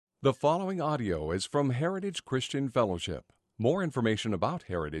The following audio is from Heritage Christian Fellowship. More information about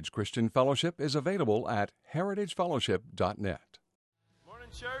Heritage Christian Fellowship is available at heritagefellowship.net. Morning,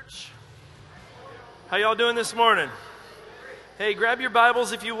 church. How y'all doing this morning? Hey, grab your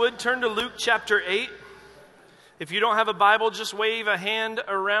Bibles if you would. Turn to Luke chapter 8. If you don't have a Bible, just wave a hand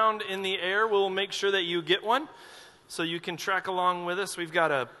around in the air. We'll make sure that you get one so you can track along with us. We've got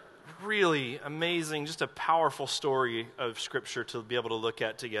a really amazing, just a powerful story of Scripture to be able to look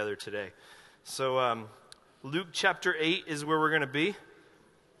at together today. So Luke chapter 8 is where we're going to be.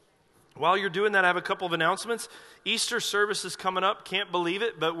 While you're doing that, I have a couple of announcements. Easter service is coming up. Can't believe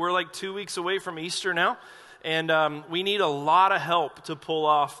it, but we're like 2 weeks away from Easter now. And we need a lot of help to pull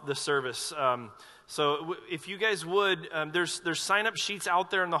off the service. So if you guys would, there's sign-up sheets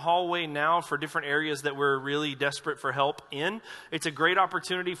out there in the hallway now for different areas that we're really desperate for help in. It's a great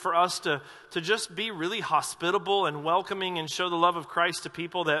opportunity for us to just be really hospitable and welcoming and show the love of Christ to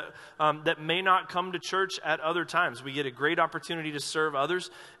people that may not come to church at other times. We get a great opportunity to serve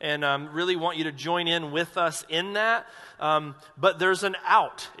others, and really want you to join in with us in that. But there's an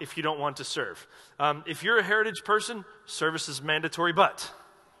out if you don't want to serve. If you're a Heritage person, service is mandatory, but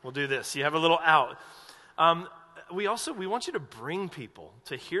we'll do this. You have a little out. We want you to bring people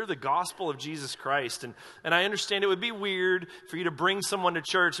to hear the gospel of Jesus Christ. And I understand it would be weird for you to bring someone to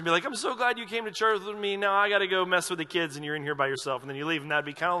church and be like, I'm so glad you came to church with me. Now I got to go mess with the kids and you're in here by yourself. And then you leave, and that'd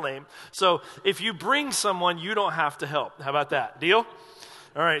be kind of lame. So if you bring someone, you don't have to help. How about that? Deal?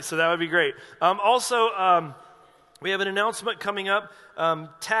 All right, so that would be great. We have an announcement coming up.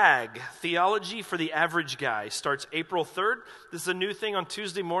 TAG, Theology for the Average Guy, starts April 3rd. This is a new thing on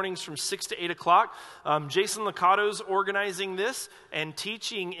Tuesday mornings from 6 to 8 o'clock. Jason Licato's organizing this, and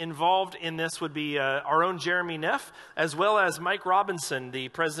teaching involved in this would be our own Jeremy Neff, as well as Mike Robinson, the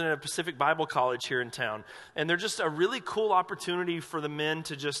president of Pacific Bible College here in town. And they're just a really cool opportunity for the men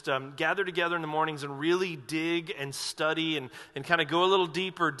to just gather together in the mornings and really dig and study and kind of go a little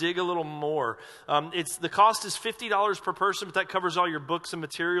deeper, dig a little more. The cost is $50 per person, but that covers all your books and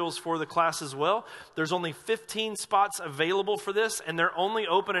materials for the class as well. There's only 15 spots available for this, and they're only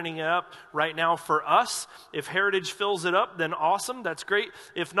opening it up right now for us. If Heritage fills it up, then awesome, that's great.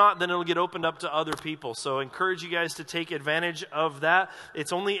 If not, then it'll get opened up to other people. So I encourage you guys to take advantage of that.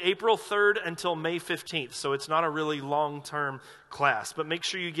 It's only April 3rd until May 15th, so it's not a really long-term class, but make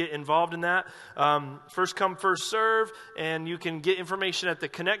sure you get involved in that. First come, first serve, and you can get information at the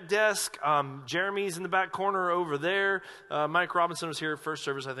Connect desk. Jeremy's in the back corner over there. Mike Robinson was here at first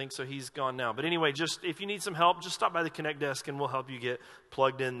service, I think, so he's gone now. But anyway, just if you need some help, just stop by the Connect desk and we'll help you get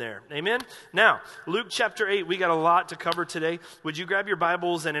plugged in there. Amen? Now, Luke chapter 8, we got a lot to cover today. Would you grab your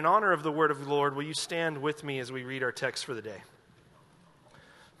Bibles, and in honor of the word of the Lord, will you stand with me as we read our text for the day?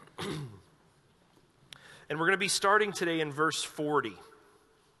 And we're going to be starting today in verse 40.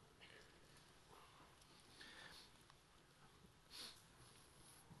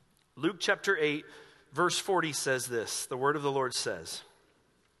 Luke chapter 8, verse 40 says this. The word of the Lord says,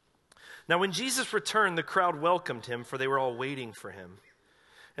 Now when Jesus returned, the crowd welcomed him, for they were all waiting for him.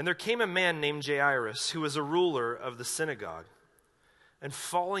 And there came a man named Jairus, who was a ruler of the synagogue. And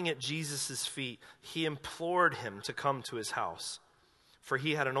falling at Jesus' feet, he implored him to come to his house, for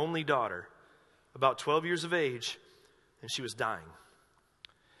he had an only daughter, about 12 years of age, and she was dying.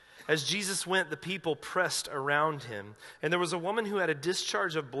 As Jesus went, the people pressed around him, and there was a woman who had a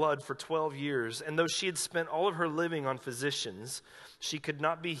discharge of blood for 12 years, and though she had spent all of her living on physicians, she could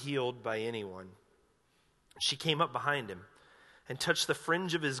not be healed by anyone. She came up behind him and touched the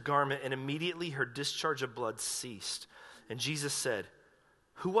fringe of his garment, and immediately her discharge of blood ceased. And Jesus said,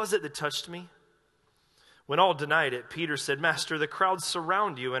 Who was it that touched me? When all denied it, Peter said, Master, the crowds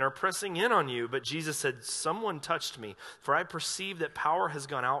surround you and are pressing in on you. But Jesus said, Someone touched me, for I perceive that power has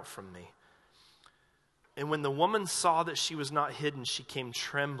gone out from me. And when the woman saw that she was not hidden, she came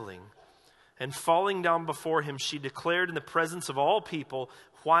trembling. And falling down before him, she declared in the presence of all people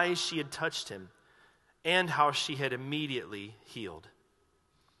why she had touched him and how she had immediately healed.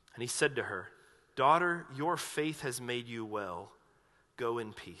 And he said to her, Daughter, your faith has made you well. Go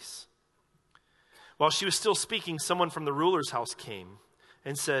in peace. While she was still speaking, someone from the ruler's house came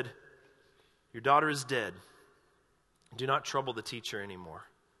and said, Your daughter is dead. Do not trouble the teacher anymore.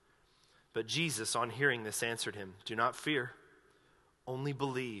 But Jesus, on hearing this, answered him, Do not fear, only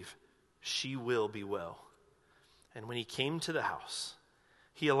believe. She will be well. And when he came to the house,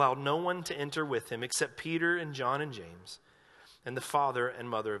 he allowed no one to enter with him except Peter and John and James and the father and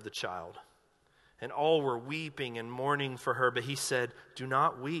mother of the child. And all were weeping and mourning for her, but he said, Do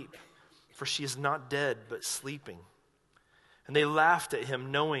not weep. For she is not dead, but sleeping. And they laughed at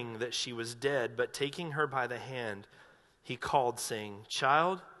him, knowing that she was dead. But taking her by the hand, he called, saying,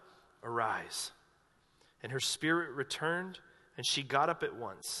 Child, arise." And her spirit returned, and she got up at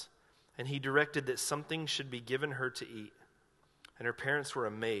once. And he directed that something should be given her to eat. And her parents were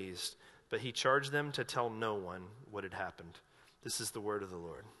amazed, but he charged them to tell no one what had happened. This is the word of the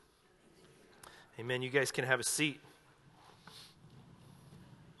Lord. Amen. You guys can have a seat.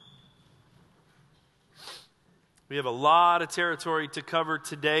 We have a lot of territory to cover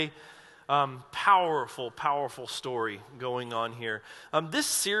today. Powerful story going on here. This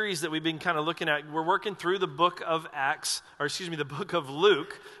series that we've been kind of looking at, we're working through the book of the book of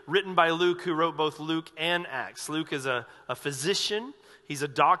Luke, written by Luke, who wrote both Luke and Acts. Luke is a physician, he's a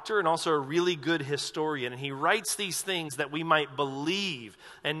doctor, and also a really good historian. And he writes these things that we might believe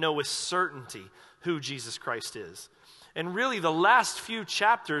and know with certainty who Jesus Christ is. And really, the last few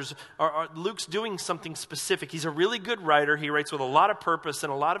chapters are Luke's doing something specific. He's a really good writer. He writes with a lot of purpose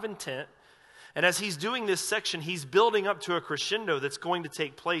and a lot of intent. And as he's doing this section, he's building up to a crescendo that's going to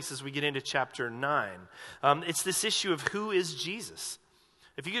take place as we get into chapter 9. It's this issue of who is Jesus.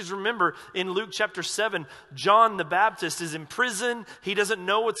 If you guys remember, in Luke chapter 7, John the Baptist is in prison. He doesn't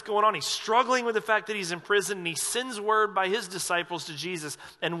know what's going on. He's struggling with the fact that he's in prison, and he sends word by his disciples to Jesus.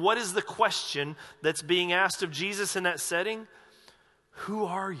 And what is the question that's being asked of Jesus in that setting? Who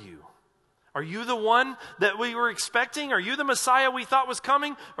are you? Are you the one that we were expecting? Are you the Messiah we thought was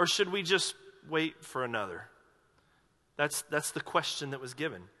coming? Or should we just wait for another? That's the question that was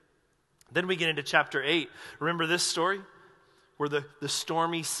given. Then we get into chapter 8. Remember this story? Where the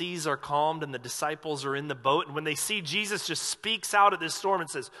stormy seas are calmed and the disciples are in the boat. And when they see Jesus just speaks out at this storm and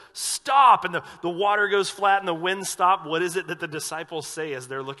says, "Stop!" And the water goes flat and the wind stops. What is it that the disciples say as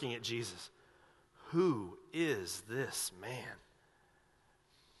they're looking at Jesus? Who is this man?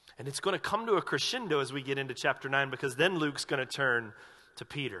 And it's going to come to a crescendo as we get into chapter 9, because then Luke's going to turn to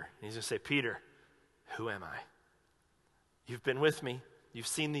Peter. And he's going to say, "Peter, who am I? You've been with me. You've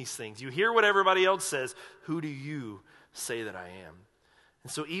seen these things. You hear what everybody else says. Who do you say that I am?"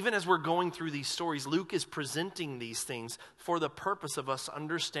 And so even as we're going through these stories, Luke is presenting these things for the purpose of us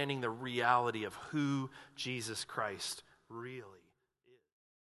understanding the reality of who Jesus Christ really is.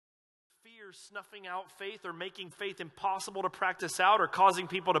 Fear snuffing out faith or making faith impossible to practice out or causing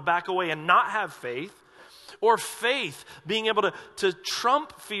people to back away and not have faith. Or faith being able to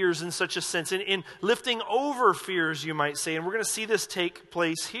trump fears in such a sense, in lifting over fears, you might say. And we're going to see this take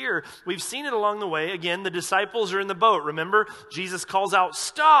place here. We've seen it along the way. Again, the disciples are in the boat. Remember, Jesus calls out,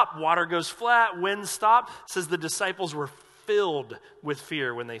 "Stop!" Water goes flat, wind stop. It says the disciples were filled with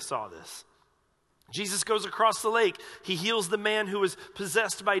fear when they saw this. Jesus goes across the lake. He heals the man who was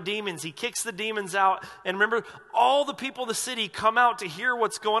possessed by demons. He kicks the demons out. And remember, all the people of the city come out to hear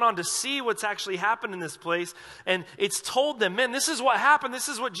what's going on, to see what's actually happened in this place. And it's told them, "Man, this is what happened. This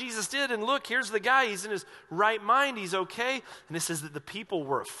is what Jesus did. And look, here's the guy. He's in his right mind. He's okay." And it says that the people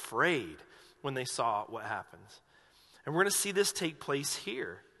were afraid when they saw what happens. And we're going to see this take place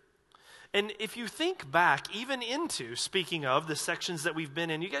here. And if you think back, even into, speaking of, the sections that we've been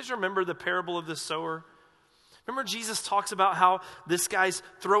in, you guys remember the parable of the sower? Remember Jesus talks about how this guy's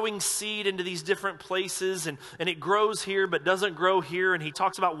throwing seed into these different places and it grows here but doesn't grow here, and he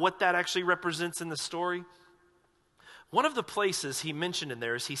talks about what that actually represents in the story. One of the places he mentioned in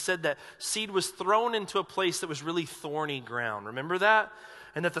there is he said that seed was thrown into a place that was really thorny ground. Remember that?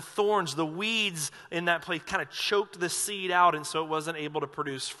 And that the thorns, the weeds in that place kind of choked the seed out, and so it wasn't able to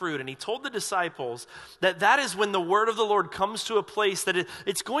produce fruit. And he told the disciples that is when the word of the Lord comes to a place that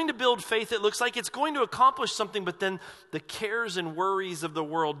it's going to build faith. It looks like it's going to accomplish something, but then the cares and worries of the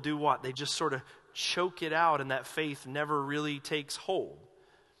world do what? They just sort of choke it out, and that faith never really takes hold.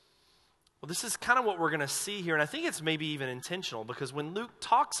 Well, this is kind of what we're going to see here, and I think it's maybe even intentional, because when Luke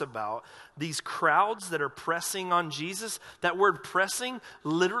talks about these crowds that are pressing on Jesus, that word pressing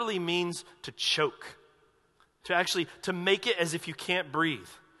literally means to choke, to make it as if you can't breathe.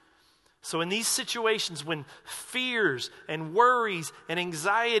 So in these situations when fears and worries and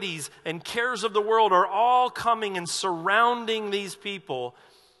anxieties and cares of the world are all coming and surrounding these people,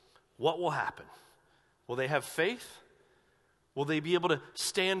 what will happen? Will they have faith? Will they be able to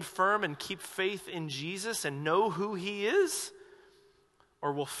stand firm and keep faith in Jesus and know who he is?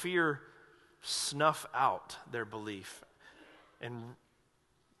 Or will fear snuff out their belief and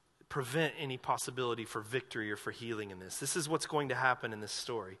prevent any possibility for victory or for healing in this? This is what's going to happen in this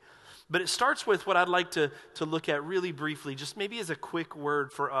story. But it starts with what I'd like to look at really briefly, just maybe as a quick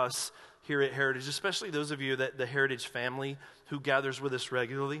word for us here at Heritage, especially those of you that the Heritage family who gathers with us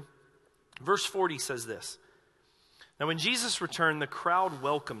regularly. Verse 40 says this: "Now when Jesus returned, the crowd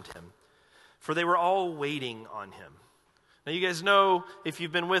welcomed him, for they were all waiting on him." Now, you guys know, if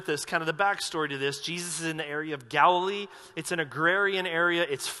you've been with us, kind of the backstory to this. Jesus is in the area of Galilee. It's an agrarian area.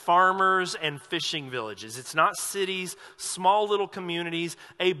 It's farmers and fishing villages. It's not cities, small little communities.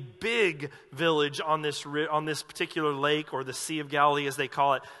 A big village on this particular lake, or the Sea of Galilee as they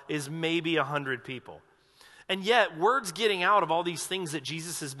call it, is maybe 100 people. And yet, word's getting out of all these things that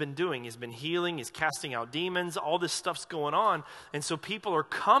Jesus has been doing. He's been healing, he's casting out demons, all this stuff's going on. And so people are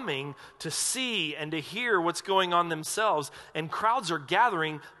coming to see and to hear what's going on themselves. And crowds are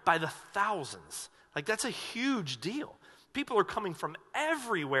gathering by the thousands. Like, that's a huge deal. People are coming from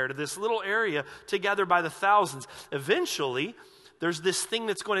everywhere to this little area to gather by the thousands. Eventually, there's this thing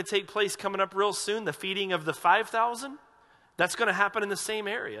that's going to take place coming up real soon, the feeding of the 5,000. That's going to happen in the same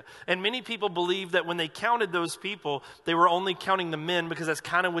area. And many people believe that when they counted those people, they were only counting the men, because that's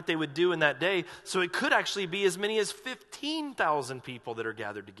kind of what they would do in that day. So it could actually be as many as 15,000 people that are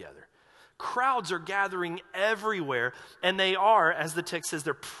gathered together. Crowds are gathering everywhere, and they are, as the text says,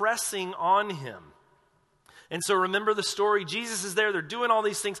 they're pressing on him. And so remember the story. Jesus is there. They're doing all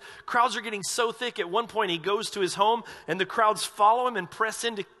these things. Crowds are getting so thick. At one point, he goes to his home, and the crowds follow him and press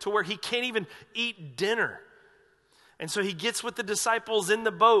in to where he can't even eat dinner. And so he gets with the disciples in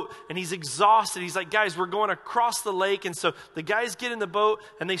the boat, and he's exhausted. He's like, guys, we're going across the lake. And so the guys get in the boat,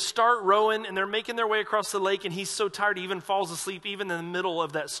 and they start rowing, and they're making their way across the lake. And he's so tired, he even falls asleep, even in the middle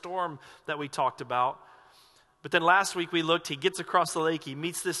of that storm that we talked about. But then last week we looked, he gets across the lake. He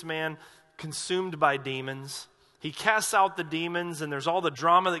meets this man consumed by demons. He casts out the demons, and there's all the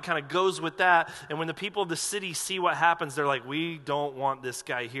drama that kind of goes with that. And when the people of the city see what happens, they're like, we don't want this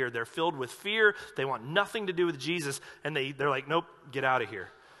guy here. They're filled with fear. They want nothing to do with Jesus. And they're like, nope, get out of here.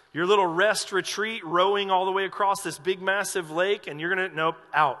 Your little rest retreat, rowing all the way across this big, massive lake, and you're going to, nope,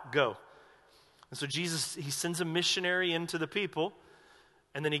 out, go. And so Jesus, he sends a missionary into the people,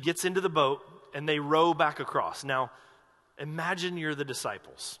 and then he gets into the boat, and they row back across. Now, imagine you're the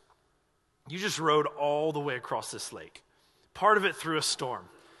disciples. You just rowed all the way across this lake. Part of it through a storm.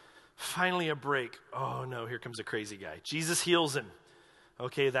 Finally a break. Oh no, here comes a crazy guy. Jesus heals him.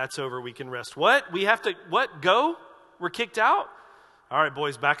 Okay, that's over. We can rest. What? We have to, what? Go? We're kicked out? All right,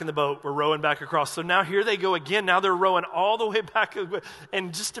 boys, back in the boat. We're rowing back across. So now here they go again. Now they're rowing all the way back.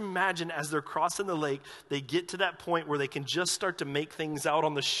 And just imagine as they're crossing the lake, they get to that point where they can just start to make things out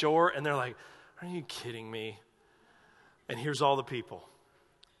on the shore. And they're like, are you kidding me? And here's all the people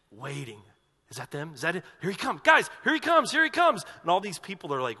waiting. Is that them? Is that it? Here he comes. Guys, here he comes. Here he comes. And all these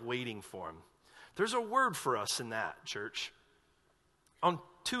people are like waiting for him. There's a word for us in that, church. On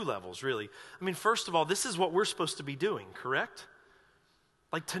two levels, really. I mean, first of all, this is what we're supposed to be doing, correct?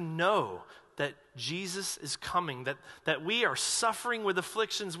 Like, to know that Jesus is coming, that we are suffering with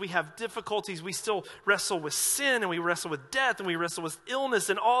afflictions, we have difficulties, we still wrestle with sin, and we wrestle with death, and we wrestle with illness,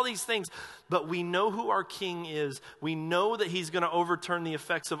 and all these things. But we know who our King is. We know that he's going to overturn the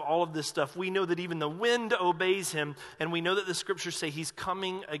effects of all of this stuff. We know that even the wind obeys him, and we know that the scriptures say he's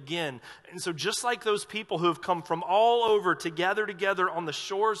coming again. And so just like those people who have come from all over to gather together on the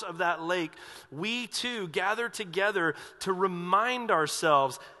shores of that lake, we too gather together to remind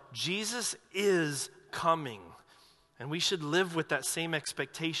ourselves Jesus is coming, and we should live with that same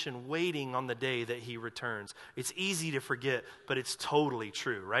expectation, waiting on the day that he returns. It's easy to forget, but it's totally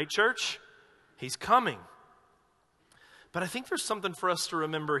true, right, church? He's coming. But I think there's something for us to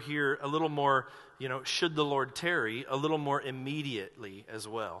remember here a little more, should the Lord tarry, a little more immediately as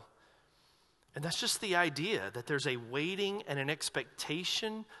well. And that's just the idea that there's a waiting and an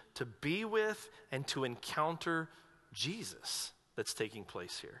expectation to be with and to encounter Jesus that's taking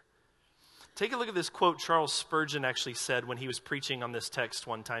place here. Take a look at this quote Charles Spurgeon actually said when he was preaching on this text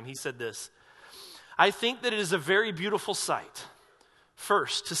one time. He said this: I think that it is a very beautiful sight,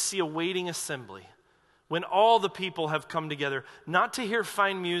 first, to see a waiting assembly, when all the people have come together, not to hear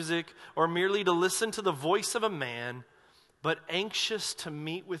fine music or merely to listen to the voice of a man, but anxious to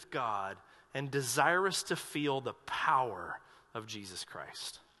meet with God and desirous to feel the power of Jesus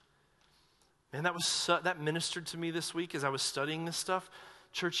Christ. Man, that ministered to me this week as I was studying this stuff.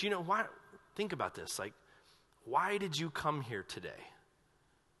 Church, why? Think about this. Like, why did you come here today?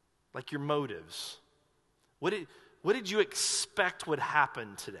 Like, your motives. What did you expect would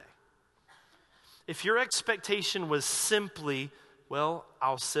happen today? If your expectation was simply, well,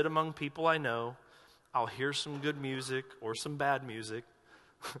 I'll sit among people I know, I'll hear some good music or some bad music,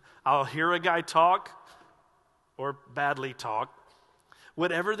 I'll hear a guy talk or badly talk,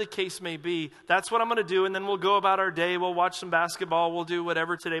 whatever the case may be, that's what I'm going to do, and then we'll go about our day, we'll watch some basketball, we'll do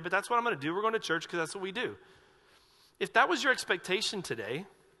whatever today, but that's what I'm going to do. We're going to church because that's what we do. If that was your expectation today,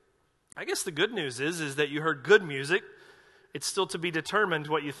 I guess the good news is that you heard good music. It's still to be determined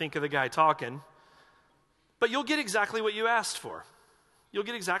what you think of the guy talking. But you'll get exactly what you asked for. You'll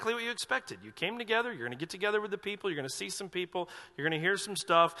get exactly what you expected. You came together. You're going to get together with the people. You're going to see some people. You're going to hear some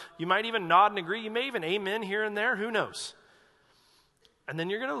stuff. You might even nod and agree. You may even amen here and there. Who knows? And then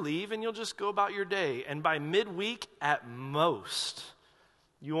you're going to leave and you'll just go about your day. And by midweek, at most,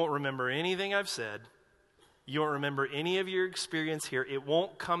 you won't remember anything I've said. You won't remember any of your experience here. It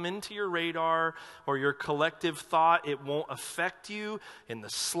won't come into your radar or your collective thought. It won't affect you in the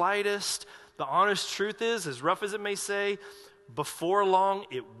slightest. The honest truth is, as rough as it may say, before long,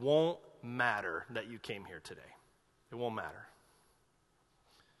 it won't matter that you came here today. It won't matter.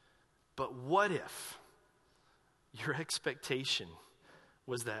 But what if your expectation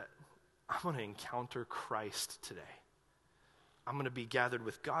was that I'm going to encounter Christ today? I'm going to be gathered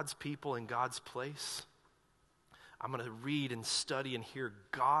with God's people in God's place. I'm going to read and study and hear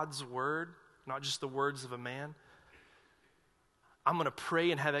God's word, not just the words of a man. I'm going to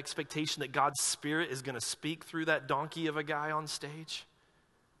pray and have expectation that God's Spirit is going to speak through that donkey of a guy on stage.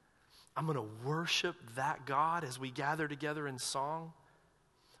 I'm going to worship that God as we gather together in song.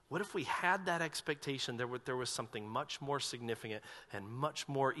 What if we had that expectation there was something much more significant and much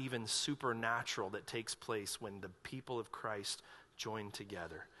more even supernatural that takes place when the people of Christ join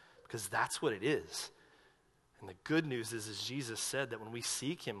together? Because that's what it is. And the good news is, as Jesus said, that when we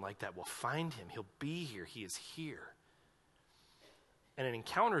seek him like that, we'll find him. He'll be here. He is here. And an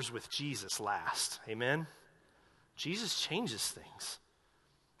encounters with Jesus last. Amen? Jesus changes things.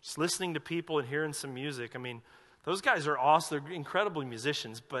 Just listening to people and hearing some music. I mean, those guys are awesome. They're incredible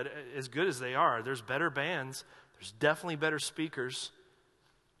musicians, but as good as they are, there's better bands. There's definitely better speakers.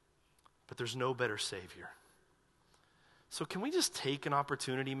 But there's no better Savior. So can we just take an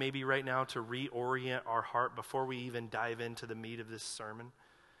opportunity maybe right now to reorient our heart before we even dive into the meat of this sermon?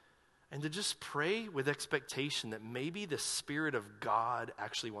 And to just pray with expectation that maybe the Spirit of God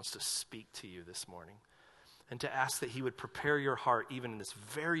actually wants to speak to you this morning. And to ask that he would prepare your heart even in this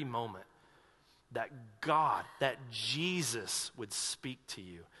very moment. That God, that Jesus would speak to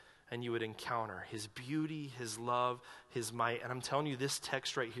you. And you would encounter his beauty, his love, his might. And I'm telling you, this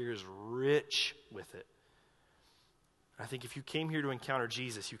text right here is rich with it. I think if you came here to encounter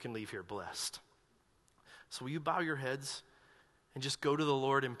Jesus, you can leave here blessed. So will you bow your heads? And just go to the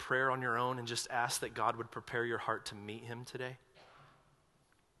Lord in prayer on your own and just ask that God would prepare your heart to meet him today.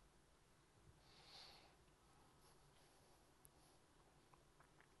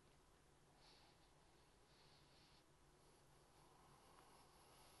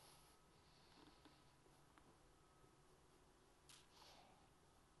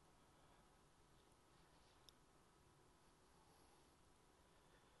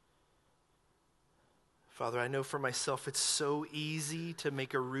 Father, I know for myself it's so easy to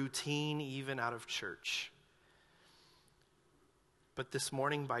make a routine even out of church. But this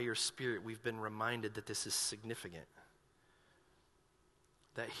morning by your Spirit, we've been reminded that this is significant.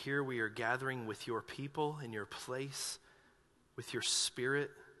 That here we are gathering with your people in your place, with your Spirit,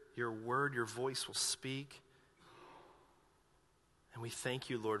 your word, your voice will speak. And we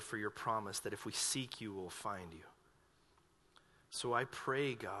thank you, Lord, for your promise that if we seek you, we'll find you. So I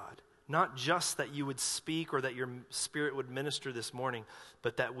pray, God, not just that you would speak or that your Spirit would minister this morning,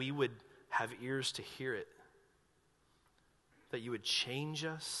 but that we would have ears to hear it. That you would change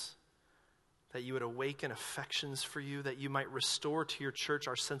us, that you would awaken affections for you, that you might restore to your church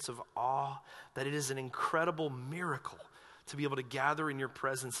our sense of awe, that it is an incredible miracle to be able to gather in your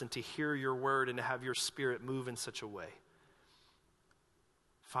presence and to hear your word and to have your Spirit move in such a way.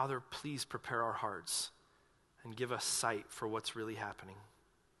 Father, please prepare our hearts and give us sight for what's really happening.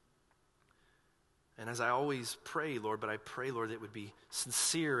 And as I always pray, Lord, but I pray, Lord, that it would be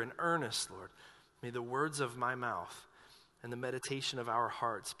sincere and earnest, Lord. May the words of my mouth and the meditation of our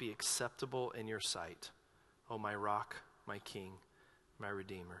hearts be acceptable in your sight. O my rock, my king, my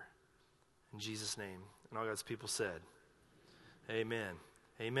redeemer. In Jesus' name. And all God's people said, amen.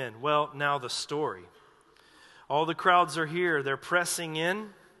 Amen. Well, now the story. All the crowds are here. They're pressing in.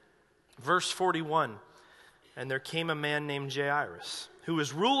 Verse 41. And there came a man named Jairus, who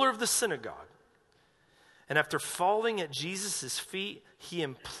was ruler of the synagogue. And after falling at Jesus' feet, he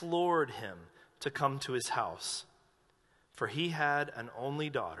implored him to come to his house. For he had an only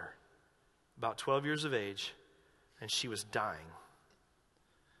daughter, about 12 years of age, and she was dying.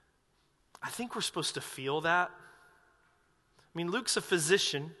 I think we're supposed to feel that. I mean, Luke's a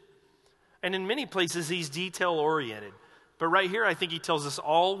physician, and in many places he's detail-oriented. But right here, I think he tells us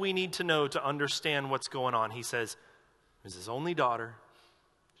all we need to know to understand what's going on. He says, it was his only daughter.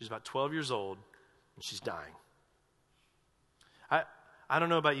 She's about 12 years old. And she's dying. I don't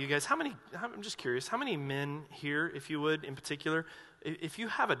know about you guys. I'm just curious, how many men here, if you would, in particular, if you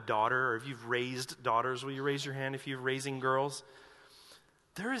have a daughter or if you've raised daughters, will you raise your hand if you're raising girls?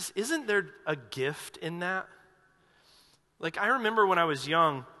 Isn't there a gift in that? Like, I remember when I was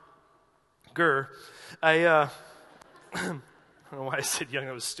younger, I don't know why I said young,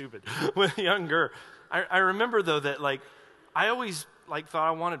 that was stupid. When younger, I remember though that like, I always like thought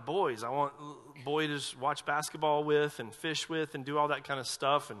I wanted boys. I want boys to just watch basketball with and fish with and do all that kind of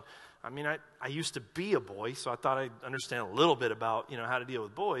stuff. And I mean, I used to be a boy, so I thought I'd understand a little bit about, how to deal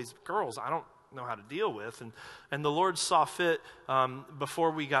with boys. Girls, I don't know how to deal with. And the Lord saw fit,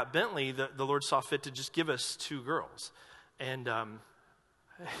 before we got Bentley, the Lord saw fit to just give us 2 girls. And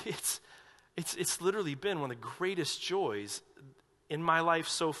it's literally been one of the greatest joys in my life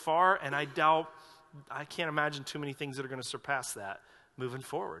so far, and I can't imagine too many things that are going to surpass that moving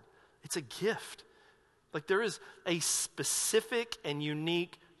forward. It's a gift. Like, there is a specific and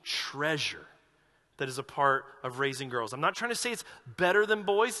unique treasure that is a part of raising girls. I'm not trying to say it's better than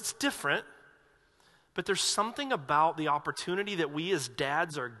boys. It's different. But there's something about the opportunity that we as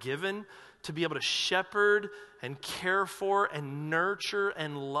dads are given to be able to shepherd and care for and nurture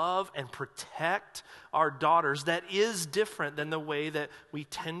and love and protect our daughters that is different than the way that we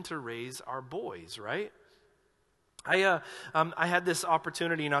tend to raise our boys, right? I had this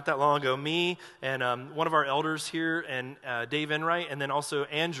opportunity not that long ago. Me and one of our elders here, and Dave Enright, and then also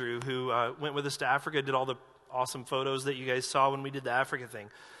Andrew, who went with us to Africa, did all the awesome photos that you guys saw when we did the Africa thing.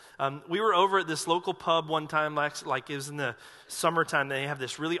 We were over at this local pub one time, like it was in the summertime. They have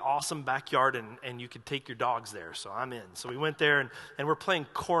this really awesome backyard, and you could take your dogs there, so I'm in. So we went there, and we're playing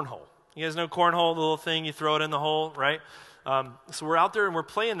cornhole. You guys know cornhole, the little thing, you throw it in the hole, right? So we're out there and we're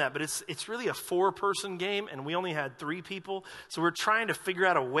playing that, but it's really a 4-person game, and we only had 3 people. So we're trying to figure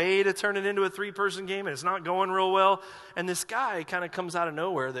out a way to turn it into a 3-person game, and it's not going real well. And this guy kind of comes out of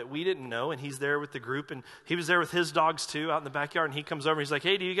nowhere that we didn't know, and he's there with the group, and he was there with his dogs too, out in the backyard. And he comes over and he's like,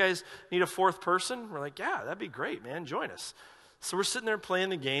 "Hey, do you guys need a 4th person?" We're like, "Yeah, that'd be great, man. Join us." So we're sitting there playing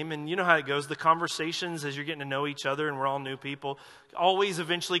the game, and you know how it goes. The conversations as you're getting to know each other, and we're all new people, always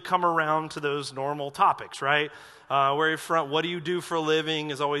eventually come around to those normal topics, right? Where you're from, what do you do for a living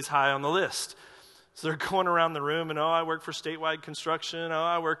is always high on the list. So they're going around the room, and I work for statewide construction.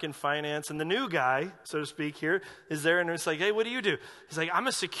 I work in finance. And the new guy, so to speak, here is there, and it's like, "Hey, what do you do?" He's like, "I'm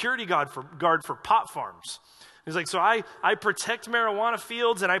a security guard for pot farms." He's like, "So I protect marijuana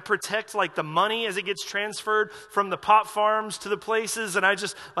fields, and I protect like the money as it gets transferred from the pot farms to the places, and I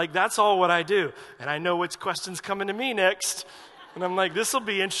just, like, that's all what I do." And I know which question's coming to me next. And I'm like, this will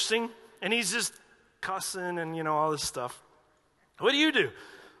be interesting. And he's just cussing and, all this stuff. "What do you do?"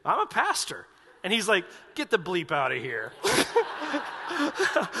 "I'm a pastor." And he's like, "Get the bleep out of here."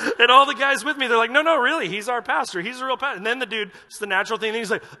 And all the guys with me, they're like, no, really, he's our pastor. He's a real pastor. And then the dude, it's the natural thing. And he's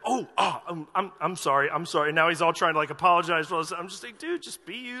like, I'm sorry. And now he's all trying to like apologize for all this. I'm just like, dude, just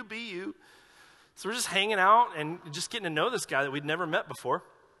be you. So we're just hanging out and just getting to know this guy that we'd never met before.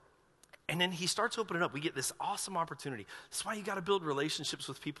 And then he starts opening up. We get this awesome opportunity. That's why you got to build relationships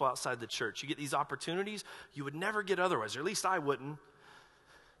with people outside the church. You get these opportunities you would never get otherwise, or at least I wouldn't.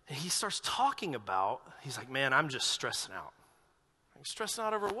 And he starts talking about, he's like, "Man, I'm just stressing out." I'm stressing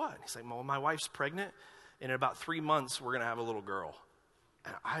out over what? He's like, "Well, my wife's pregnant, and in about 3 months, we're going to have a little girl."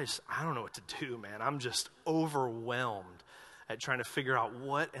 And I don't know what to do, man. I'm just overwhelmed at trying to figure out,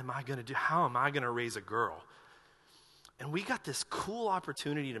 what am I going to do? How am I going to raise a girl? And we got this cool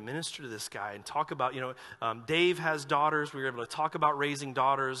opportunity to minister to this guy and talk about, Dave has daughters. We were able to talk about raising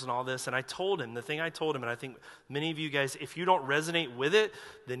daughters and all this. And I told him, the thing I told him, and I think many of you guys, if you don't resonate with it,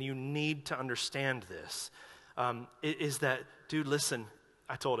 then you need to understand this, is that, dude, listen,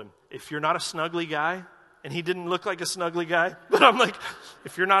 I told him, if you're not a snuggly guy, and he didn't look like a snuggly guy, but I'm like,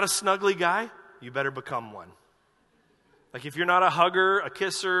 if you're not a snuggly guy, you better become one. Like, if you're not a hugger, a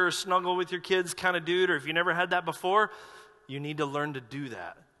kisser, snuggle with your kids kind of dude, or if you never had that before, you need to learn to do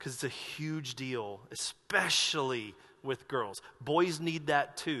that, because it's a huge deal, especially with girls. Boys need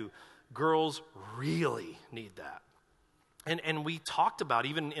that too. Girls really need that. And we talked about,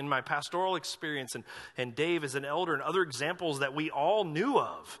 even in my pastoral experience, and Dave as an elder, and other examples that we all knew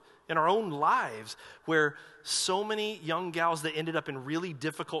of in our own lives, where so many young gals that ended up in really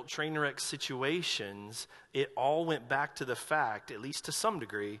difficult train wreck situations, it all went back to the fact, at least to some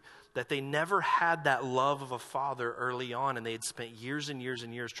degree, that they never had that love of a father early on, and they had spent years and years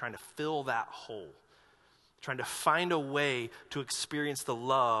and years trying to fill that hole, trying to find a way to experience the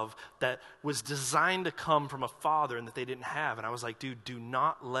love that was designed to come from a father and that they didn't have. And I was like, dude, do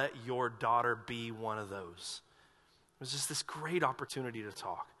not let your daughter be one of those. It was just this great opportunity to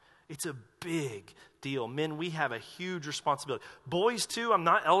talk. It's a big deal. Men, we have a huge responsibility. Boys, too, I'm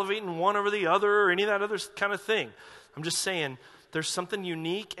not elevating one over the other or any of that other kind of thing. I'm just saying there's something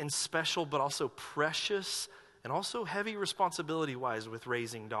unique and special, but also precious and also heavy responsibility-wise with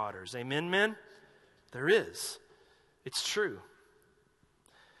raising daughters. Amen, men? There is. It's true.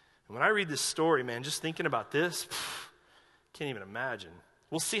 And when I read this story, man, just thinking about this, can't even imagine.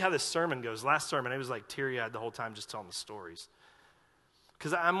 We'll see how this sermon goes. Last sermon, I was like teary-eyed the whole time just telling the stories.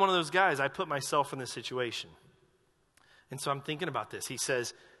 Because I'm one of those guys, I put myself in this situation. And so I'm thinking about this. He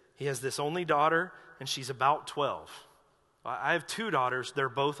says he has this only daughter, and she's about 12. I have 2 daughters. They're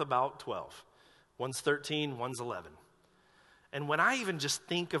both about 12. One's 13, one's 11. And when I even just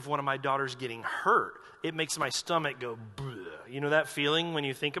think of one of my daughters getting hurt, it makes my stomach go, bleh. You know that feeling when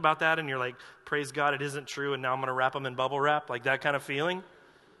you think about that and you're like, praise God, it isn't true, and now I'm going to wrap them in bubble wrap? Like that kind of feeling?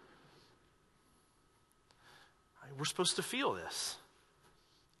 We're supposed to feel this.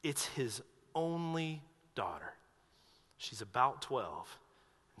 It's his only daughter. She's about 12,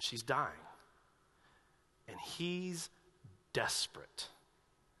 and she's dying. And he's desperate.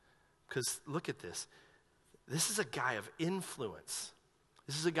 Because look at this. This is a guy of influence.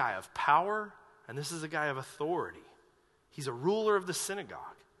 This is a guy of power, and this is a guy of authority. He's a ruler of the synagogue.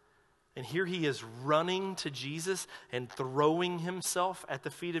 And here he is running to Jesus and throwing himself at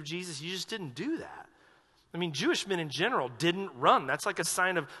the feet of Jesus. You just didn't do that. I mean, Jewish men in general didn't run. That's like a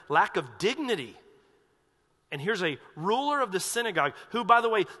sign of lack of dignity. And here's a ruler of the synagogue who, by the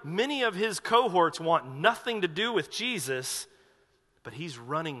way, many of his cohorts want nothing to do with Jesus, but he's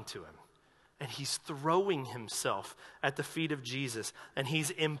running to him. And he's throwing himself at the feet of Jesus. And he's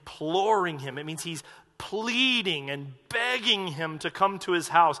imploring him. It means he's pleading and begging him to come to his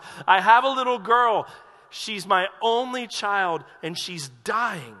house. I have a little girl. She's my only child, and she's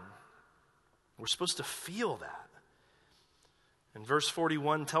dying. We're supposed to feel that. And verse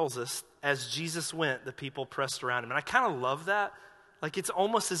 41 tells us, as Jesus went, the people pressed around him. And I kind of love that. Like it's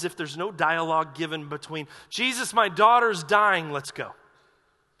almost as if there's no dialogue given between, Jesus, my daughter's dying, let's go.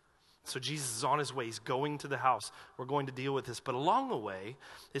 So Jesus is on his way. He's going to the house. We're going to deal with this. But along the way,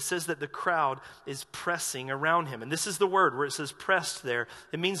 it says that the crowd is pressing around him. And this is the word where it says pressed there.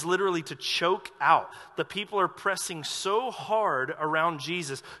 It means literally to choke out. The people are pressing so hard around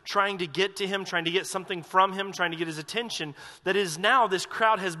Jesus, trying to get to him, trying to get something from him, trying to get his attention, that is now this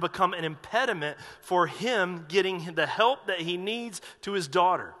crowd has become an impediment for him getting the help that he needs to his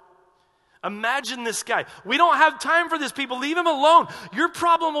daughter. Imagine this guy. We don't have time for this, people. Leave him alone. Your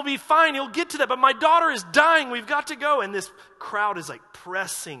problem will be fine. He'll get to that. But my daughter is dying. We've got to go. And this crowd is like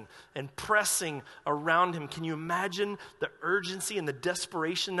pressing and pressing around him. Can you imagine the urgency and the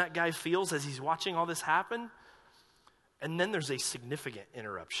desperation that guy feels as he's watching all this happen? And then there's a significant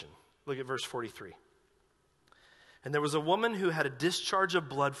interruption. Look at verse 43. And there was a woman who had a discharge of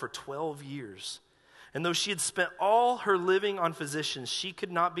blood for 12 years. And though she had spent all her living on physicians, she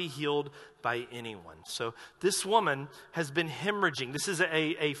could not be healed by anyone. So this woman has been hemorrhaging. This is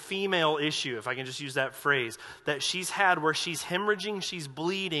a female issue, if I can just use that phrase, that she's had where she's hemorrhaging, she's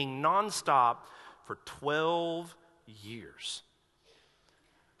bleeding nonstop for 12 years.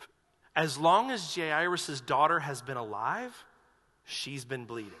 As long as Jairus' daughter has been alive, she's been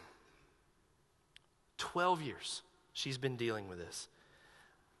bleeding. 12 years she's been dealing with this.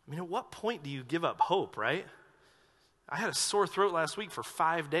 I mean, at what point do you give up hope, right? I had a sore throat last week for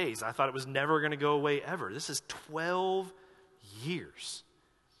 5 days. I thought it was never going to go away ever. This is 12 years.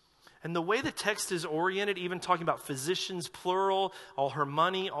 And the way the text is oriented, even talking about physicians, plural, all her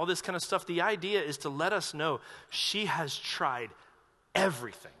money, all this kind of stuff, the idea is to let us know she has tried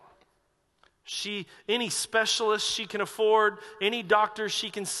everything. Any specialist she can afford, any doctor she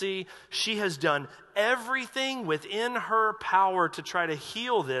can see, she has done everything within her power to try to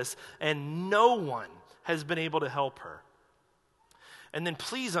heal this, and no one has been able to help her. And then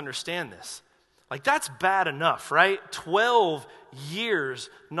please understand this. Like, that's bad enough, right? 12 years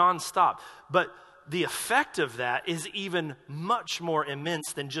nonstop. But the effect of that is even much more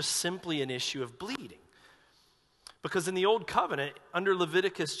immense than just simply an issue of bleeding. Because in the Old Covenant, under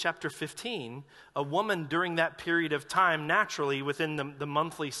Leviticus chapter 15, a woman during that period of time, naturally within the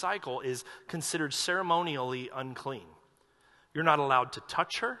monthly cycle, is considered ceremonially unclean. You're not allowed to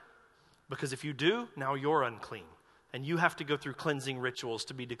touch her, because if you do, now you're unclean. And you have to go through cleansing rituals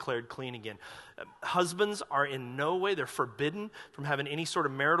to be declared clean again. Husbands are in no way, they're forbidden from having any sort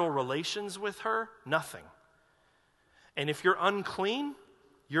of marital relations with her, nothing. And if you're unclean,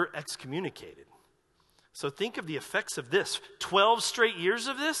 you're excommunicated. So think of the effects of this. 12 straight years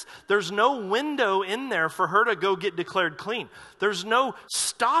of this. There's no window in there for her to go get declared clean. There's no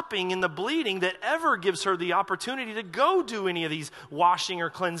stopping in the bleeding that ever gives her the opportunity to go do any of these washing or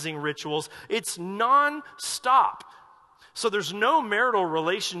cleansing rituals. It's non-stop. So there's no marital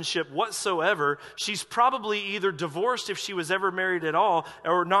relationship whatsoever. She's probably either divorced if she was ever married at all,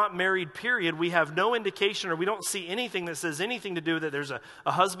 or not married, period. We have no indication, or we don't see anything that says anything to do that there's a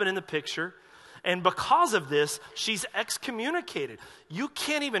husband in the picture. And because of this, she's excommunicated. You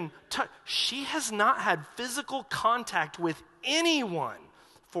can't even touch. She has not had physical contact with anyone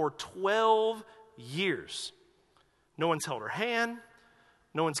for 12 years. No one's held her hand.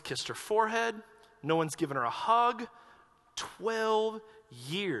 No one's kissed her forehead. No one's given her a hug. 12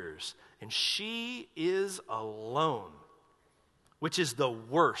 years. And she is alone, which is the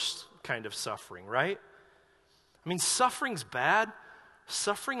worst kind of suffering, right? I mean, suffering's bad.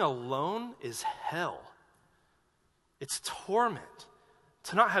 Suffering alone is hell. It's torment.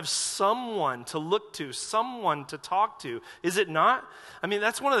 To not have someone to look to, someone to talk to. Is it not? I mean,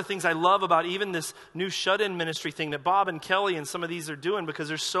 that's one of the things I love about even this new shut-in ministry thing that Bob and Kelly and some of these are doing, because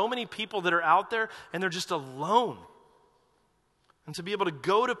there's so many people that are out there and they're just alone. And to be able to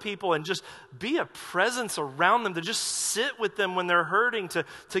go to people and just be a presence around them, to just sit with them when they're hurting,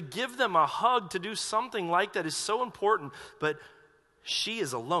 to give them a hug, to do something like that is so important. But she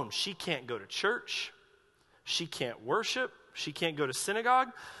is alone. She can't go to church. She can't worship. She can't go to synagogue.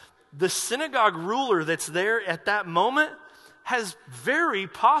 The synagogue ruler that's there at that moment has very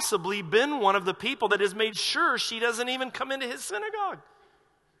possibly been one of the people that has made sure she doesn't even come into his synagogue.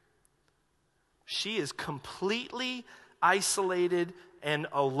 She is completely isolated and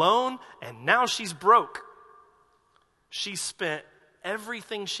alone, and now she's broke. She spent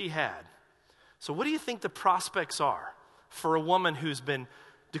everything she had. So what do you think the prospects are for a woman who's been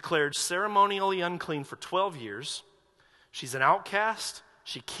declared ceremonially unclean for 12 years? She's an outcast.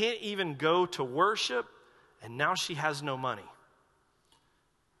 She can't even go to worship, and now she has no money.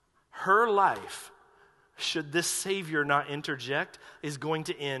 Her life, should this Savior not interject, is going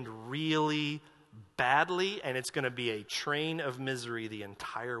to end really badly, and it's going to be a train of misery the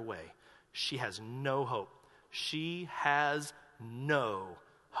entire way. She has no hope. She has no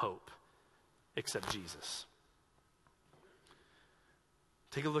hope except Jesus.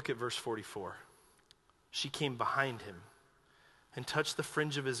 Take a look at verse 44. She came behind him and touched the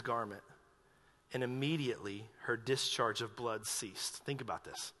fringe of his garment, and immediately her discharge of blood ceased. Think about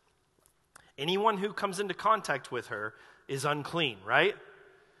this. Anyone who comes into contact with her is unclean, right?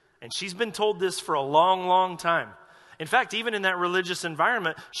 And she's been told this for a long, long time. In fact, even in that religious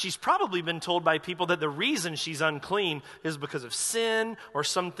environment, she's probably been told by people that the reason she's unclean is because of sin or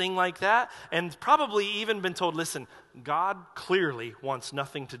something like that. And probably even been told, listen, God clearly wants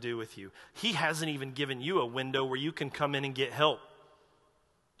nothing to do with you. He hasn't even given you a window where you can come in and get help.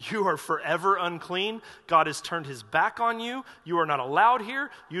 You are forever unclean. God has turned his back on you. You are not allowed here.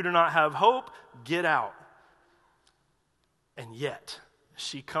 You do not have hope. Get out. And yet,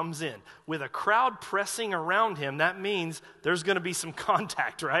 she comes in with a crowd pressing around him. That means there's going to be some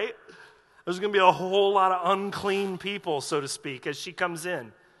contact, right? There's going to be a whole lot of unclean people, so to speak, as she comes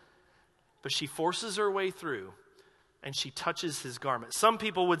in. But she forces her way through, and she touches his garment. Some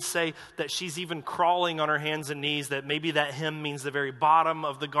people would say that she's even crawling on her hands and knees, that maybe that hem means the very bottom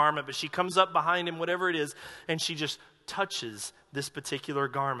of the garment, but she comes up behind him, whatever it is, and she just touches this particular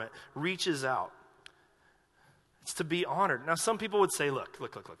garment, reaches out. It's to be honored. Now, some people would say, look.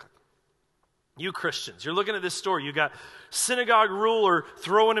 You Christians, you're looking at this story. You got synagogue ruler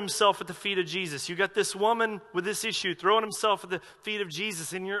throwing himself at the feet of Jesus. You got this woman with this issue throwing himself at the feet of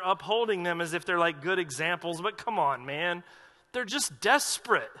Jesus, and you're upholding them as if they're like good examples. But come on, man. They're just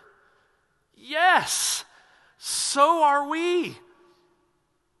desperate. Yes, so are we.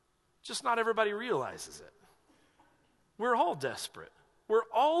 Just not everybody realizes it. We're all desperate. We're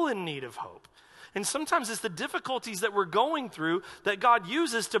all in need of hope. And sometimes it's the difficulties that we're going through that God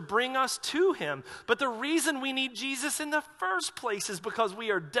uses to bring us to him. But the reason we need Jesus in the first place is because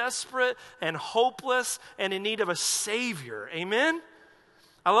we are desperate and hopeless and in need of a Savior. Amen?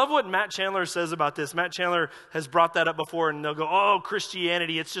 I love what Matt Chandler says about this. Matt Chandler has brought that up before, and they'll go, oh,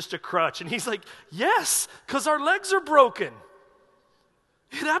 Christianity, it's just a crutch. And he's like, yes, because our legs are broken.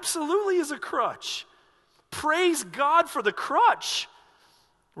 It absolutely is a crutch. Praise God for the crutch,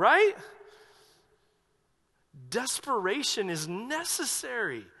 right? Desperation is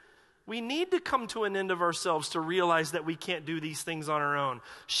necessary. We need to come to an end of ourselves to realize that we can't do these things on our own.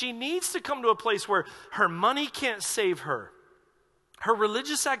 She needs to come to a place where her money can't save her. Her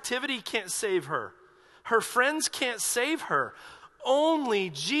religious activity can't save her. Her friends can't save her. Only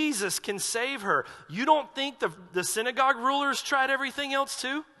Jesus can save her. You don't think the synagogue rulers tried everything else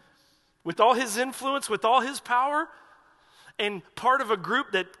too? With all his influence, with all his power? And part of a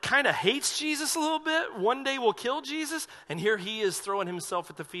group that kind of hates Jesus a little bit, one day will kill Jesus, and here he is throwing himself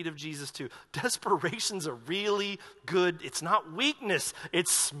at the feet of Jesus too. Desperation's a really good, it's not weakness,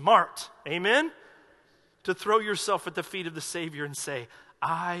 it's smart. Amen? To throw yourself at the feet of the Savior and say,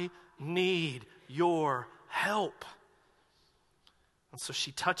 I need your help. And so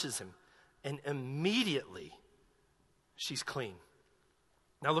she touches him, and immediately she's clean.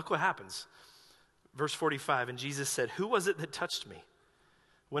 Now look what happens. Verse 45, and Jesus said, who was it that touched me?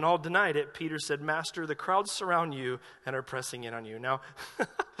 When all denied it, Peter said, Master, the crowds surround you and are pressing in on you. Now,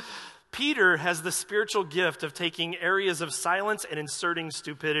 Peter has the spiritual gift of taking areas of silence and inserting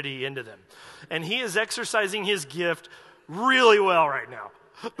stupidity into them. And he is exercising his gift really well right now.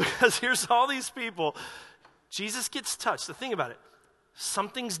 Because here's all these people. Jesus gets touched. The thing about it,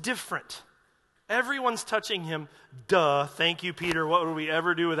 something's different. Everyone's touching him. Duh, thank you, Peter. What would we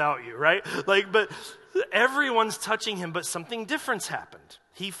ever do without you, right? But everyone's touching him, but something different's happened.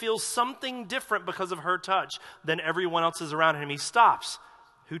 He feels something different because of her touch than everyone else is around him. He stops.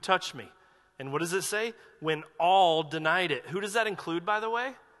 Who touched me? And what does it say? When all denied it. Who does that include, by the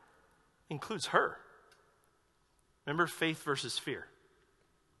way? Includes her. Remember, faith versus fear.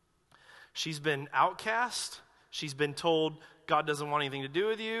 She's been outcast. She's been told God doesn't want anything to do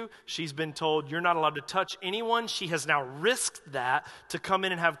with you. She's been told you're not allowed to touch anyone. She has now risked that to come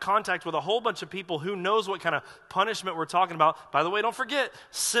in and have contact with a whole bunch of people. Who knows what kind of punishment we're talking about. By the way, don't forget,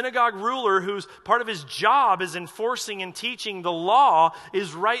 synagogue ruler who's part of his job is enforcing and teaching the law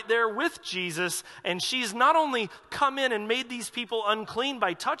is right there with Jesus. And she's not only come in and made these people unclean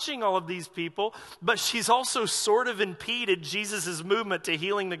by touching all of these people, but she's also sort of impeded Jesus' movement to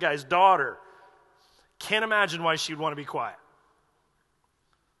healing the guy's daughter. Can't imagine why she'd want to be quiet.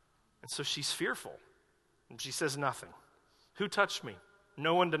 And so she's fearful. And she says nothing. Who touched me?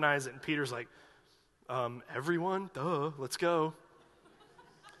 No one denies it. And Peter's like, everyone? Duh, let's go.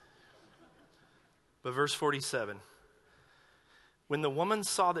 But verse 47. When the woman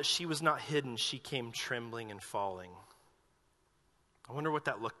saw that she was not hidden, she came trembling and falling. I wonder what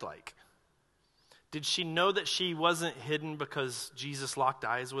that looked like. Did she know that she wasn't hidden because Jesus locked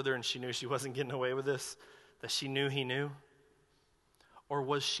eyes with her and she knew she wasn't getting away with this? That she knew he knew? Or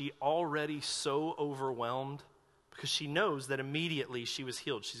was she already so overwhelmed? Because she knows that immediately she was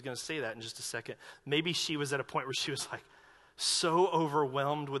healed. She's going to say that in just a second. Maybe she was at a point where she was like so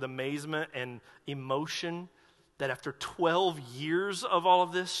overwhelmed with amazement and emotion that after 12 years of all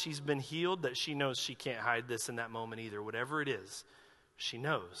of this, she's been healed, that she knows she can't hide this in that moment either. Whatever it is, she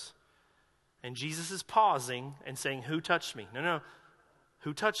knows. And Jesus is pausing and saying, who touched me? No.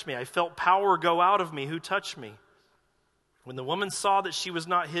 Who touched me? I felt power go out of me. Who touched me? When the woman saw that she was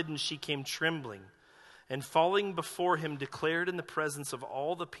not hidden, she came trembling, and falling before him declared in the presence of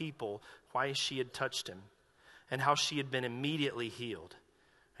all the people why she had touched him, and how she had been immediately healed.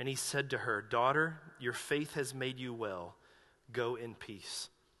 And he said to her, Daughter, your faith has made you well. Go in peace.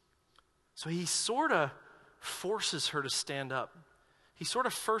 So he sort of forces her to stand up. He sort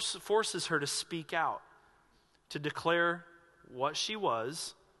of first forces her to speak out, to declare what she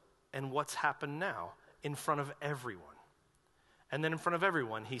was and what's happened now in front of everyone. And then in front of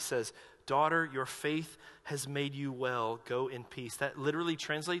everyone, he says, Daughter, your faith has made you well. Go in peace. That literally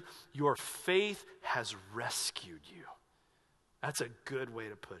translates, your faith has rescued you. That's a good way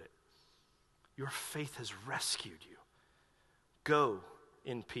to put it. Your faith has rescued you. Go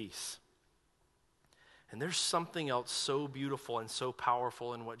in peace. And there's something else so beautiful and so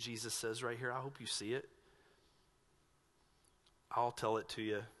powerful in what Jesus says right here. I hope you see it. I'll tell it to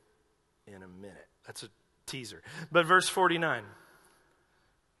you in a minute. That's a teaser. But verse 49.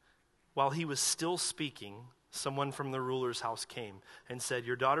 While he was still speaking, someone from the ruler's house came and said,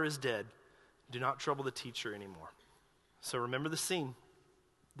 Your daughter is dead. Do not trouble the teacher anymore. So remember the scene.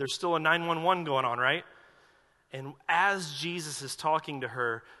 There's still a 911 going on, right? And as Jesus is talking to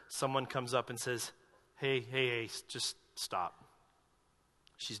her, someone comes up and says, Hey, just stop.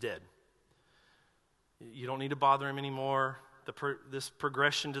 She's dead. You don't need to bother him anymore. This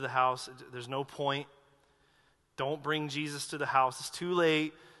progression to the house, there's no point. Don't bring Jesus to the house. It's too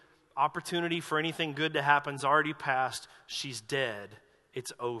late. Opportunity for anything good to happen's already passed. She's dead.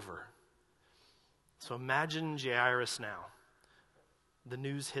 It's over. So imagine Jairus now. The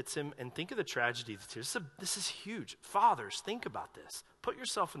news hits him, and think of the tragedy that's here. This is huge. Fathers, think about this. Put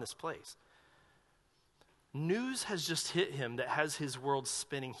yourself in this place. News has just hit him that has his world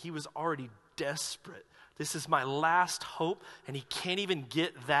spinning. He was already desperate. This is my last hope, and he can't even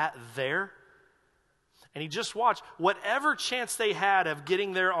get that there. And he just watched whatever chance they had of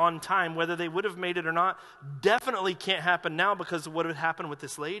getting there on time, whether they would have made it or not, definitely can't happen now because of what had happened with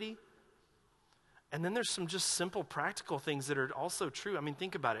this lady. And then there's some just simple practical things that are also true. I mean,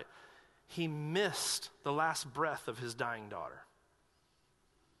 think about it. He missed the last breath of his dying daughter.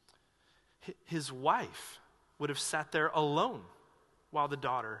 His wife would have sat there alone while the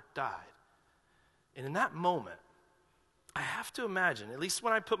daughter died. And in that moment, I have to imagine, at least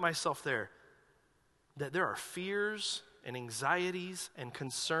when I put myself there, that there are fears and anxieties and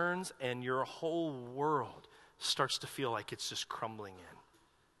concerns, and your whole world starts to feel like it's just crumbling in.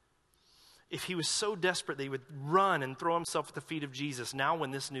 If he was so desperate that he would run and throw himself at the feet of Jesus, now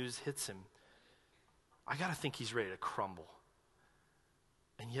when this news hits him, I got to think he's ready to crumble.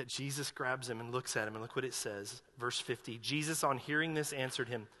 And yet Jesus grabs him and looks at him, and look what it says. Verse 50, Jesus on hearing this answered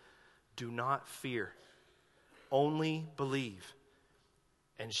him, "Do not fear, only believe,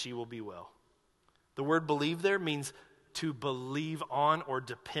 and she will be well." The word believe there means to believe on or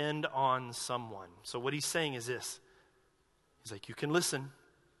depend on someone. So what he's saying is this. He's like, you can listen.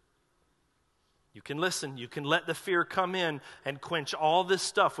 You can listen. You can let the fear come in and quench all this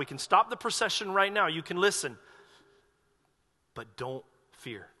stuff. We can stop the procession right now. You can listen. But don't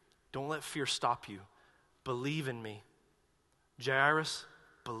fear. Don't let fear stop you. Believe in me. Jairus,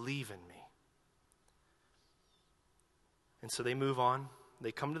 believe in me. And so they move on.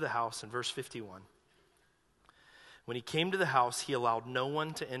 They come to the house in verse 51. When he came to the house, he allowed no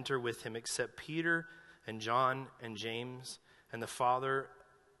one to enter with him except Peter and John and James and the father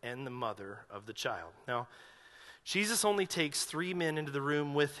and the mother of the child. Now, Jesus only takes 3 men into the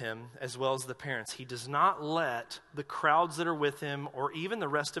room with him as well as the parents. He does not let the crowds that are with him or even the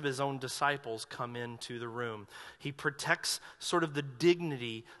rest of his own disciples come into the room. He protects sort of the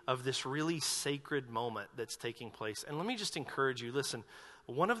dignity of this really sacred moment that's taking place. And let me just encourage you, listen,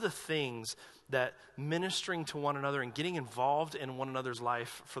 one of the things that ministering to one another and getting involved in one another's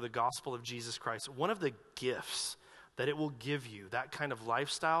life for the gospel of Jesus Christ, one of the gifts that it will give you, that kind of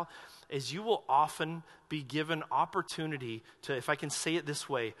lifestyle, is you will often be given opportunity to, if I can say it this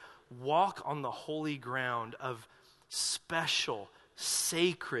way, walk on the holy ground of special,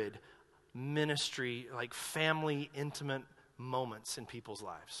 sacred ministry, like family, intimate moments in people's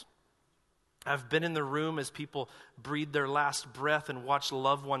lives. I've been in the room as people breathe their last breath and watch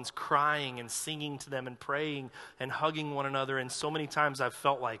loved ones crying and singing to them and praying and hugging one another. And so many times I've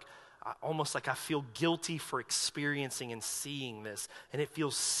felt like, almost like I feel guilty for experiencing and seeing this. And it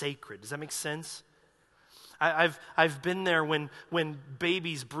feels sacred. Does that make sense? I've been there when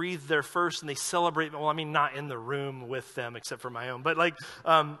babies breathe their first and they celebrate. Well, I mean, not in the room with them except for my own. But like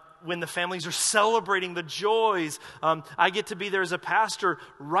when the families are celebrating the joys, I get to be there as a pastor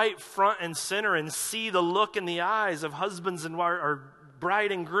right front and center and see the look in the eyes of husbands and or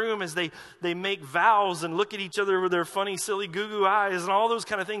bride and groom as they make vows and look at each other with their funny, silly, goo-goo eyes and all those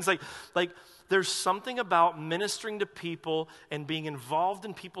kind of things. Like there's something about ministering to people and being involved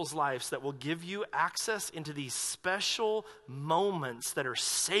in people's lives that will give you access into these special moments that are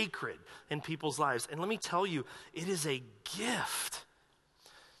sacred in people's lives. And let me tell you, it is a gift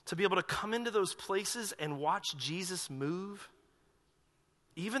to be able to come into those places and watch Jesus move.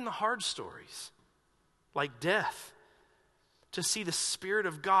 Even the hard stories, like death. To see the Spirit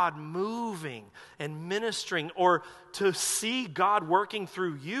of God moving and ministering, or to see God working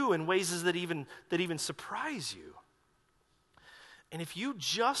through you in ways that even surprise you. And if you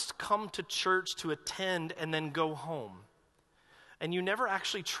just come to church to attend and then go home, and you never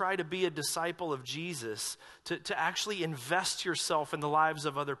actually try to be a disciple of Jesus, to actually invest yourself in the lives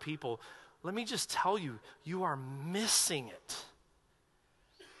of other people, let me just tell you, you are missing it.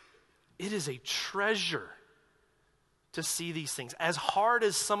 It is a treasure to see these things, as hard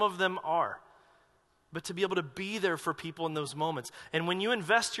as some of them are, but to be able to be there for people in those moments. And when you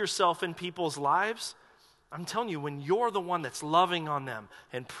invest yourself in people's lives, I'm telling you, when you're the one that's loving on them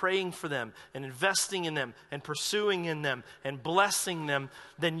and praying for them and investing in them and pursuing in them and blessing them,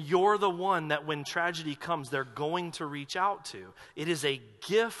 then you're the one that when tragedy comes, they're going to reach out to. It is a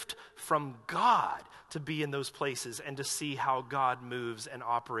gift from God to be in those places and to see how God moves and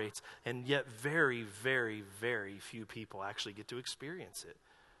operates. And yet very, very, very few people actually get to experience it.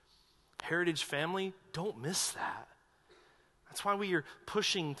 Heritage family, don't miss that. That's why we are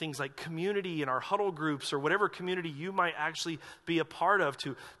pushing things like community in our huddle groups or whatever community you might actually be a part of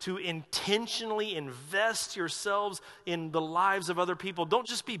to intentionally invest yourselves in the lives of other people. Don't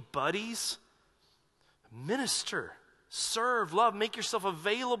just be buddies. Minister. Serve, love, make yourself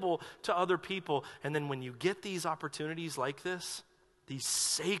available to other people. And then when you get these opportunities like this, these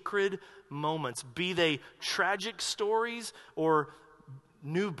sacred moments, be they tragic stories or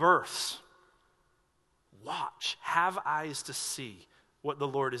new births, watch, have eyes to see what the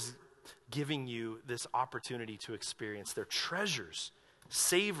Lord is giving you this opportunity to experience. They're treasures.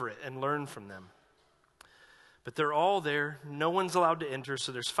 Savor it and learn from them. But they're all there. No one's allowed to enter.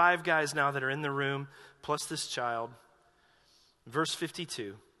 So there's 5 guys now that are in the room, plus this child. Verse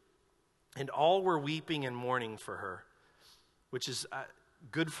 52. And all were weeping and mourning for her, which is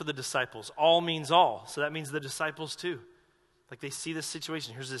good for the disciples. All means all. So that means the disciples too. Like they see this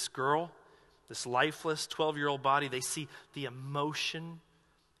situation. Here's this girl, this lifeless 12-year-old body. They see the emotion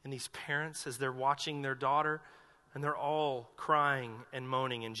in these parents as they're watching their daughter, and they're all crying and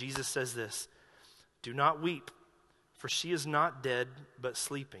moaning. And Jesus says this, do not weep, for she is not dead, but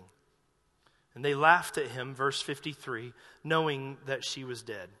sleeping. And they laughed at him, verse 53, knowing that she was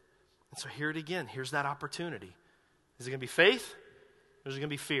dead. And so hear it again. Here's that opportunity. Is it going to be faith or is it going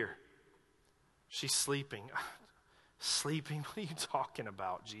to be fear? She's sleeping. Sleeping? What are you talking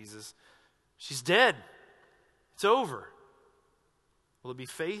about, Jesus? She's dead. It's over. Will it be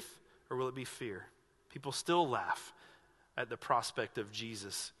faith or will it be fear? People still laugh at the prospect of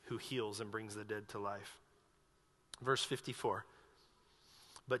Jesus who heals and brings the dead to life. Verse 54.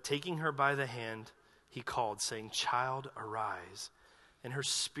 But taking her by the hand, he called, saying, Child, arise. And her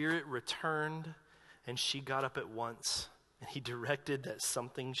spirit returned, and she got up at once, and he directed that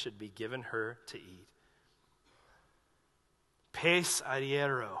something should be given her to eat. Pes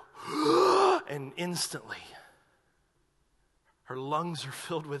ariero. And instantly, her lungs are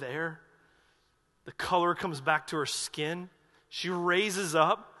filled with air. The color comes back to her skin. She raises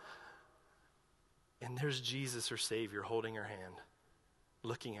up, and there's Jesus, her Savior, holding her hand,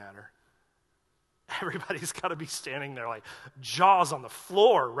 looking at her. Everybody's got to be standing there like jaws on the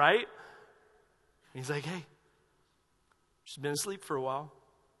floor, right? And he's like, hey, she's been asleep for a while.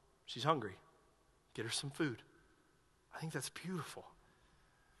 She's hungry. Get her some food. I think that's beautiful.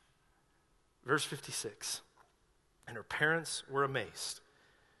 Verse 56. And her parents were amazed.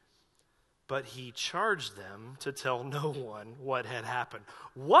 But he charged them to tell no one what had happened.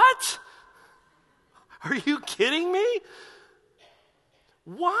 What? Are you kidding me?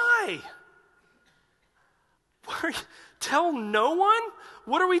 Why? Tell no one?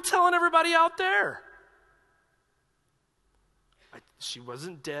 What are we telling everybody out there? She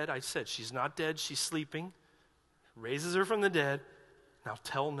wasn't dead. I said she's not dead. She's sleeping. Raises her from the dead. Now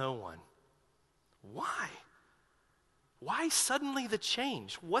tell no one. Why? Why suddenly the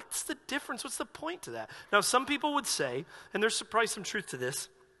change? What's the difference? What's the point to that? Now some people would say, and there's probably some truth to this,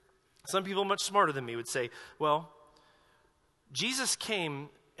 some people much smarter than me would say, well, Jesus came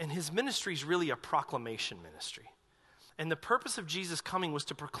and his ministry is really a proclamation ministry. And the purpose of Jesus coming was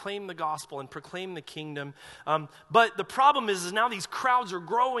to proclaim the gospel and proclaim the kingdom. But the problem is now these crowds are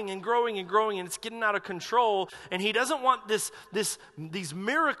growing and growing and growing, and it's getting out of control. And he doesn't want these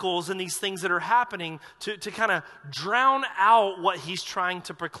miracles and these things that are happening to kind of drown out what he's trying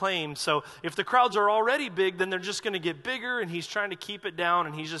to proclaim. So if the crowds are already big, then they're just going to get bigger, and he's trying to keep it down,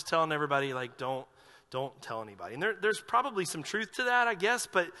 and he's just telling everybody, like, don't tell anybody. And there's probably some truth to that, I guess,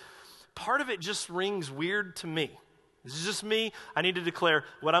 but part of it just rings weird to me. This is just me. I need to declare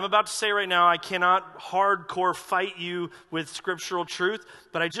what I'm about to say right now. I cannot hardcore fight you with scriptural truth,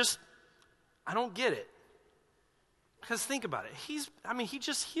 but I don't get it. Because think about it. He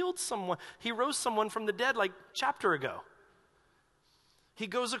just healed someone. He rose someone from the dead like a chapter ago. He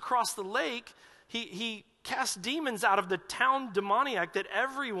goes across the lake. He casts demons out of the town demoniac that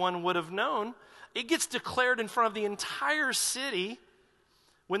everyone would have known. It gets declared in front of the entire city.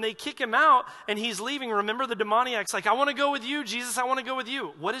 When they kick him out and he's leaving, remember the demoniac's like, I want to go with you, Jesus, I want to go with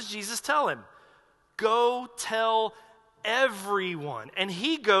you. What does Jesus tell him? Go tell everyone. And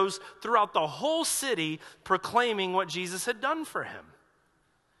he goes throughout the whole city proclaiming what Jesus had done for him.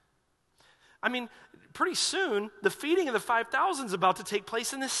 I mean, pretty soon, the feeding of the 5,000 is about to take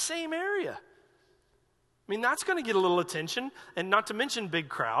place in this same area. I mean, that's going to get a little attention, and not to mention big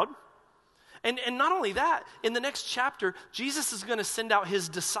crowd. And not only that, in the next chapter, Jesus is going to send out his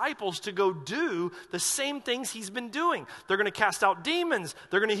disciples to go do the same things he's been doing. They're going to cast out demons.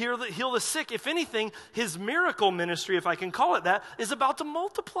 They're going to heal the sick. If anything, his miracle ministry, if I can call it that, is about to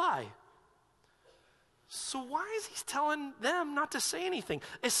multiply. So why is he telling them not to say anything?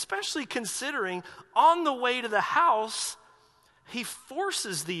 Especially considering on the way to the house, he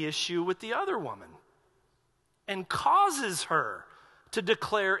forces the issue with the other woman and causes her to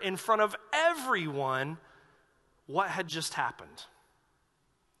declare in front of everyone what had just happened.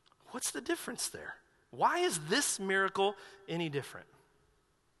 What's the difference there? Why is this miracle any different?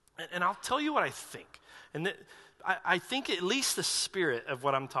 And I'll tell you what I think. And I think at least the spirit of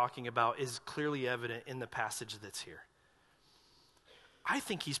what I'm talking about is clearly evident in the passage that's here. I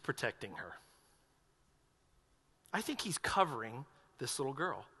think he's protecting her. I think he's covering this little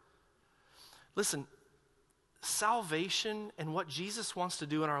girl. Listen, salvation and what Jesus wants to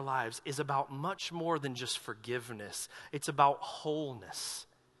do in our lives is about much more than just forgiveness. It's about wholeness.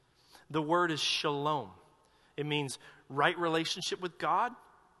 The word is shalom. It means right relationship with God,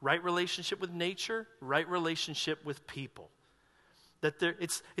 right relationship with nature, right relationship with people.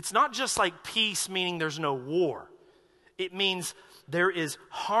 It's not just like peace, meaning there's no war. It means there is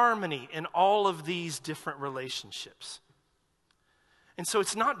harmony in all of these different relationships. And so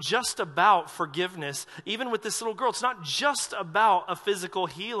it's not just about forgiveness. Even with this little girl, it's not just about a physical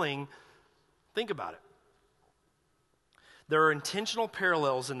healing. Think about it. There are intentional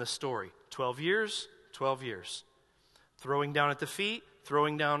parallels in the story. 12 years, 12 years. Throwing down at the feet,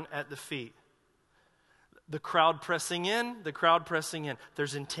 throwing down at the feet. The crowd pressing in, the crowd pressing in.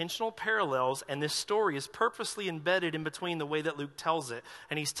 There's intentional parallels, and this story is purposely embedded in between the way that Luke tells it.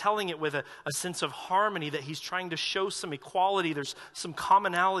 And he's telling it with a sense of harmony, that he's trying to show some equality. There's some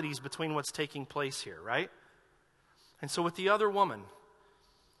commonalities between what's taking place here, right? And so with the other woman,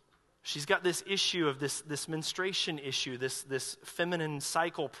 she's got this issue of this menstruation issue, this feminine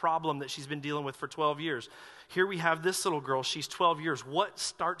cycle problem that she's been dealing with for 12 years. Here we have this little girl, she's 12 years. What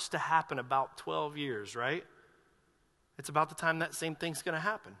starts to happen about 12 years, right? It's about the time that same thing's going to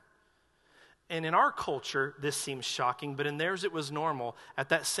happen. And in our culture, this seems shocking, but in theirs it was normal. At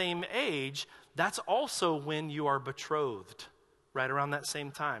that same age, that's also when you are betrothed, right around that same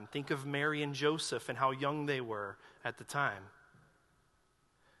time. Think of Mary and Joseph and how young they were at the time.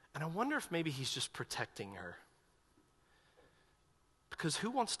 And I wonder if maybe he's just protecting her. Because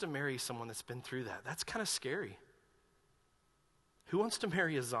who wants to marry someone that's been through that? That's kind of scary. Who wants to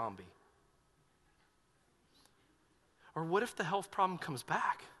marry a zombie? Or what if the health problem comes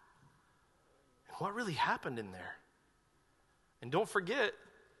back? And what really happened in there? And don't forget,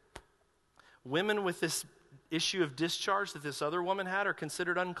 women with this issue of discharge that this other woman had are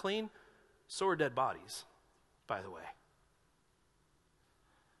considered unclean. So are dead bodies, by the way.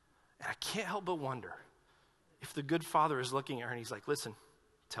 And I can't help but wonder if the good father is looking at her and he's like, listen,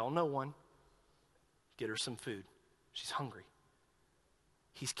 tell no one, get her some food. She's hungry.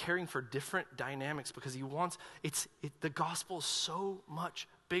 He's caring for different dynamics because he wants, the gospel is so much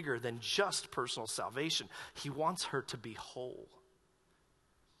bigger than just personal salvation. He wants her to be whole.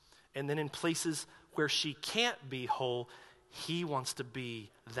 And then in places where she can't be whole, he wants to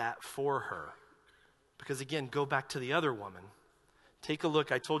be that for her. Because again, go back to the other woman. Take a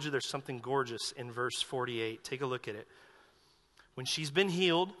look. I told you there's something gorgeous in verse 48. Take a look at it. When she's been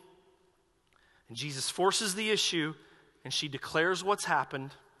healed, and Jesus forces the issue, and she declares what's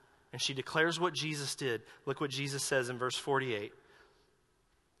happened, and she declares what Jesus did. Look what Jesus says in verse 48.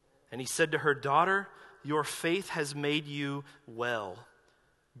 And he said to her, daughter, your faith has made you well.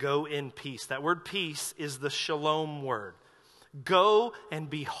 Go in peace. That word peace is the shalom word. Go and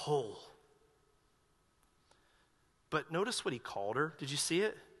be whole. But notice what he called her. Did you see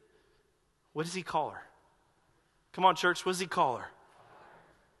it? What does he call her? Come on, church, what does he call her?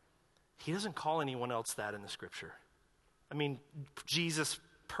 He doesn't call anyone else that in the scripture. I mean, Jesus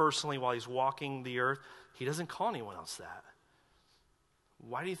personally, while he's walking the earth, he doesn't call anyone else that.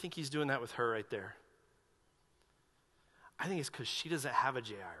 Why do you think he's doing that with her right there? I think it's because she doesn't have a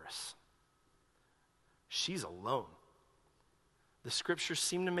Jairus. She's alone. The scriptures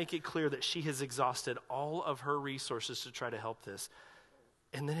seem to make it clear that she has exhausted all of her resources to try to help this.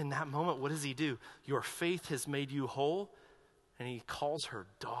 And then in that moment, what does he do? Your faith has made you whole. And he calls her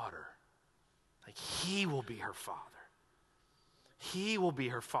daughter. Like he will be her father. He will be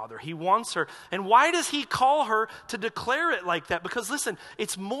her father. He wants her. And why does he call her to declare it like that? Because listen,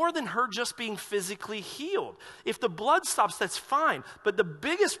 it's more than her just being physically healed. If the blood stops, that's fine. But the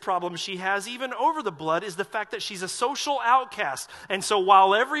biggest problem she has, even over the blood, is the fact that she's a social outcast. And so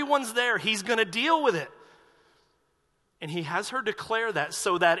while everyone's there, he's going to deal with it. And he has her declare that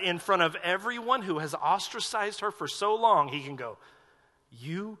so that in front of everyone who has ostracized her for so long, he can go,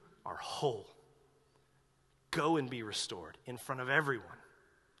 you are whole. Go and be restored in front of everyone.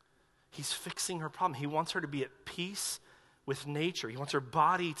 He's fixing her problem. He wants her to be at peace with nature. He wants her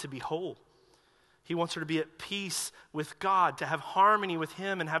body to be whole. He wants her to be at peace with God, to have harmony with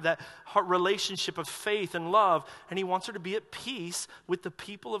him and have that relationship of faith and love. And he wants her to be at peace with the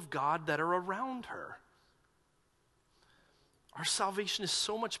people of God that are around her. Our salvation is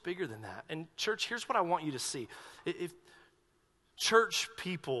so much bigger than that. And church, here's what I want you to see. If church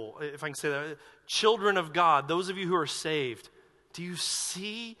people, if I can say that, children of God, those of you who are saved, do you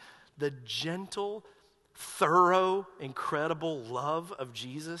see the gentle, thorough, incredible love of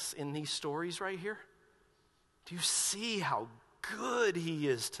Jesus in these stories right here? Do you see how good he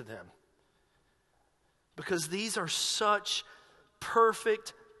is to them? because these are such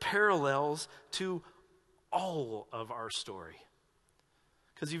perfect parallels to all of our story.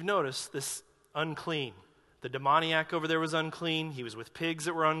 Because you've noticed this unclean. The demoniac over there was unclean. He was with pigs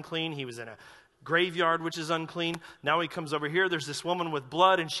that were unclean. He was in a graveyard, which is unclean. Now he comes over here. There's this woman with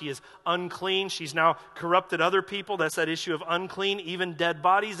blood, and she is unclean. She's now corrupted other people. That's that issue of unclean. Even dead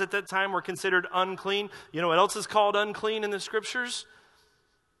bodies at that time were considered unclean. You know what else is called unclean in the scriptures?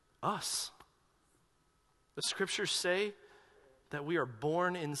 Us. The scriptures say that we are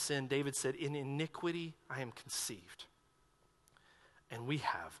born in sin. David said, in iniquity I am conceived. And we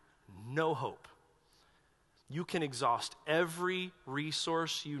have no hope. You can exhaust every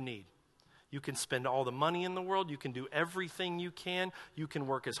resource you need. You can spend all the money in the world. You can do everything you can. You can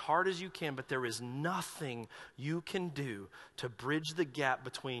work as hard as you can, but there is nothing you can do to bridge the gap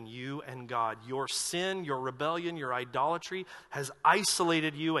between you and God. Your sin, your rebellion, your idolatry has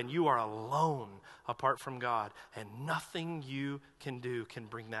isolated you, and you are alone apart from God. And nothing you can do can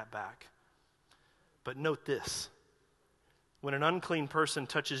bring that back. But note this. When an unclean person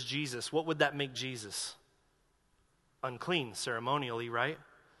touches Jesus, what would that make Jesus? Unclean ceremonially, right?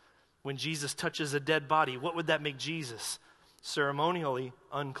 When Jesus touches a dead body, what would that make Jesus? Ceremonially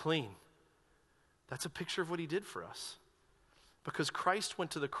unclean. That's a picture of what he did for us. Because Christ went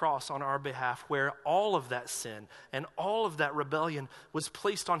to the cross on our behalf, where all of that sin and all of that rebellion was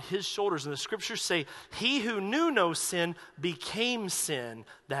placed on his shoulders. And the scriptures say, he who knew no sin became sin,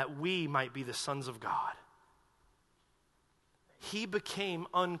 that we might be the sons of God. He became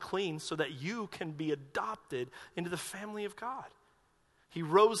unclean so that you can be adopted into the family of God. He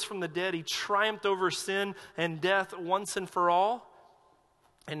rose from the dead. He triumphed over sin and death once and for all.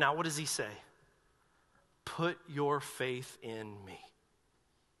 And now what does he say? Put your faith in me.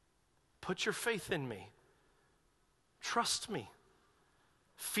 Put your faith in me. Trust me.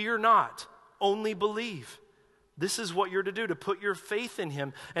 Fear not, only believe. This is what you're to do, to put your faith in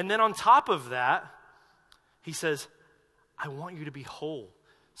him. And then on top of that, he says, I want you to be whole.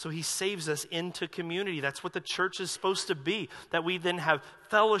 So he saves us into community. That's what the church is supposed to be. That we then have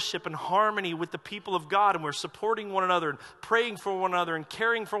fellowship and harmony with the people of God, and we're supporting one another and praying for one another and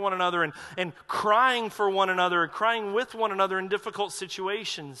caring for one another and crying for one another and crying with one another in difficult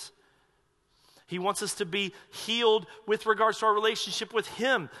situations. He wants us to be healed with regards to our relationship with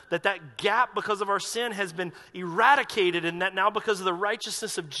him. That gap because of our sin has been eradicated, and that now because of the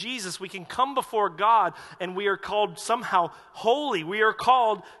righteousness of Jesus, we can come before God and we are called somehow holy. We are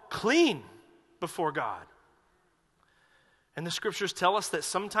called clean before God. And the scriptures tell us that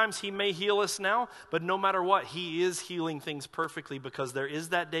sometimes he may heal us now, but no matter what, he is healing things perfectly, because there is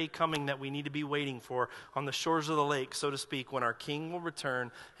that day coming that we need to be waiting for on the shores of the lake, so to speak, when our King will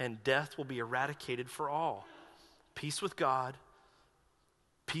return and death will be eradicated for all. Peace with God,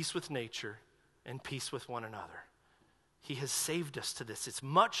 peace with nature, and peace with one another. He has saved us to this. It's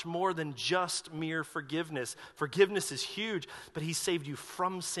much more than just mere forgiveness. Forgiveness is huge, but he saved you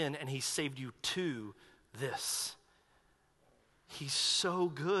from sin and he saved you to this. He's so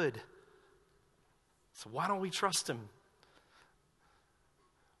good. So why don't we trust him?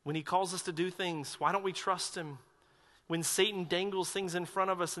 When he calls us to do things, why don't we trust him? When Satan dangles things in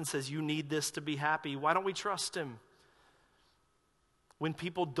front of us and says, you need this to be happy, why don't we trust him? When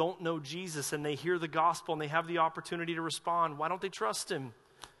people don't know Jesus and they hear the gospel and they have the opportunity to respond, why don't they trust him?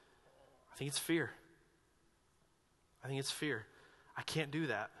 I think it's fear. I think it's fear. I can't do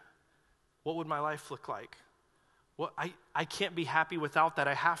that. What would my life look like? Well, I can't be happy without that.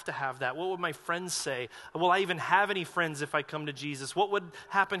 I have to have that. What would my friends say? Will I even have any friends if I come to Jesus? What would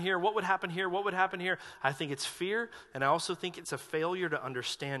happen here? What would happen here? What would happen here? I think it's fear, and I also think it's a failure to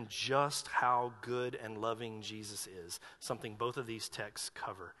understand just how good and loving Jesus is, something both of these texts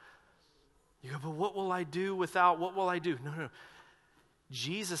cover. You go, but what will I do without? What will I do? No.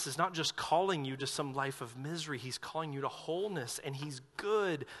 Jesus is not just calling you to some life of misery. He's calling you to wholeness, and he's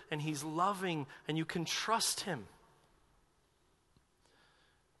good, and he's loving, and you can trust him.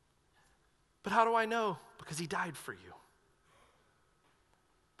 But how do I know? Because he died for you.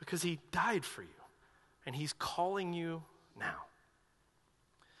 Because he died for you. And he's calling you now.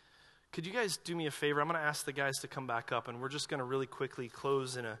 Could you guys do me a favor? I'm going to ask the guys to come back up, and we're just going to really quickly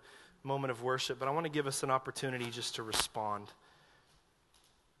close in a moment of worship. But I want to give us an opportunity just to respond.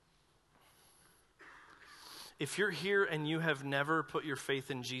 If you're here and you have never put your faith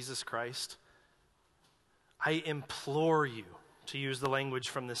in Jesus Christ, I implore you to use the language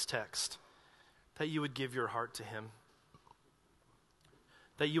from this text, that you would give your heart to him,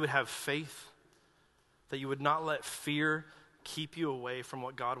 that you would have faith, that you would not let fear keep you away from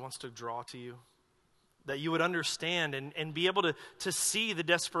what God wants to draw to you, that you would understand and be able to see the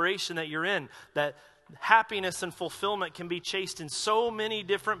desperation that you're in, that happiness and fulfillment can be chased in so many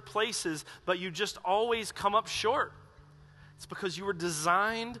different places, but you just always come up short. It's because you were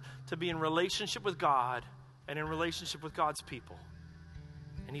designed to be in relationship with God and in relationship with God's people.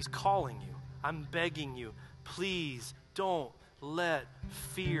 And He's calling you. I'm begging you, please don't let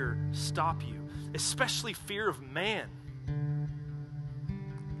fear stop you, especially fear of man.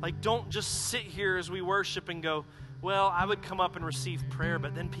 Like, don't just sit here as we worship and go, well, I would come up and receive prayer,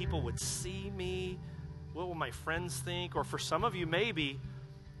 but then people would see me. What will my friends think? Or for some of you, maybe,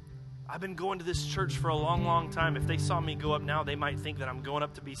 I've been going to this church for a long, long time. If they saw me go up now, they might think that I'm going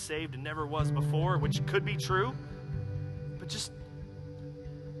up to be saved and never was before, which could be true. But just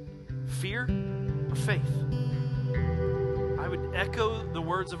fear or faith? I would echo the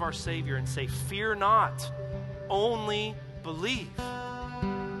words of our Savior and say, fear not, only believe.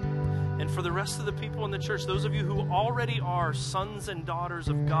 And for the rest of the people in the church, those of you who already are sons and daughters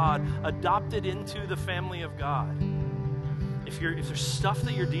of God, adopted into the family of God, if there's stuff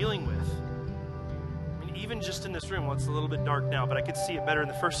that you're dealing with, I mean, even just in this room, well, it's a little bit dark now, but I could see it better in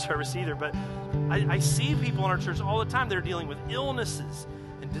the first service either, but I see people in our church all the time that are dealing with illnesses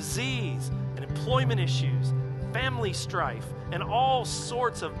and disease and employment issues, family strife, and all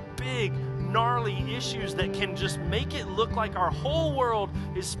sorts of big, gnarly issues that can just make it look like our whole world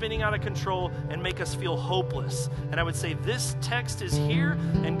is spinning out of control and make us feel hopeless. And I would say this text is here,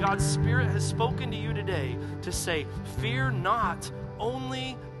 and God's Spirit has spoken to you today to say, fear not,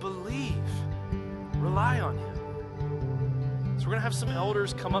 only believe. Rely on Him. So we're going to have some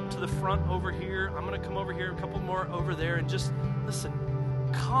elders come up to the front over here. I'm going to come over here, a couple more over there, and just listen,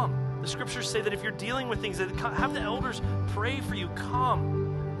 come. The scriptures say that if you're dealing with things, that have the elders pray for you. Come.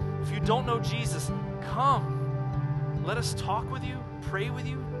 If you don't know Jesus, come. Let us talk with you, pray with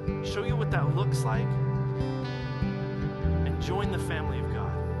you, show you what that looks like, and join the family of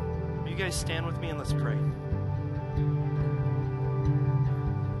God. Will you guys stand with me and let's pray?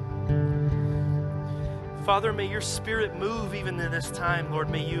 Father, may your Spirit move even in this time,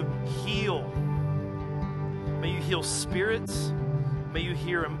 Lord. May you heal. May you heal spirits. May you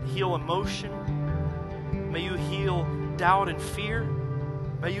heal emotion. May you heal doubt and fear.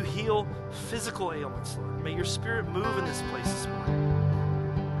 May you heal physical ailments, Lord. May your Spirit move in this place this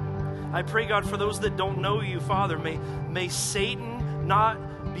morning. I pray, God, for those that don't know you, Father, may Satan not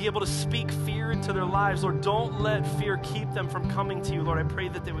be able to speak fear into their lives. Lord, don't let fear keep them from coming to you, Lord. I pray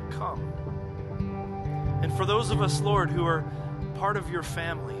that they would come. And for those of us, Lord, who are part of your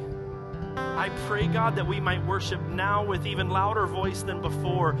family, I pray, God, that we might worship now with even louder voice than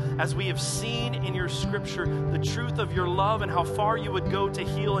before, as we have seen in your scripture the truth of your love and how far you would go to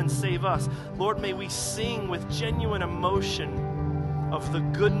heal and save us. Lord, may we sing with genuine emotion of the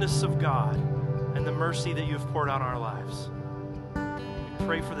goodness of God and the mercy that you have poured out on our lives. We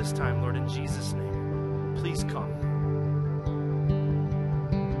pray for this time, Lord, in Jesus' name. Please come.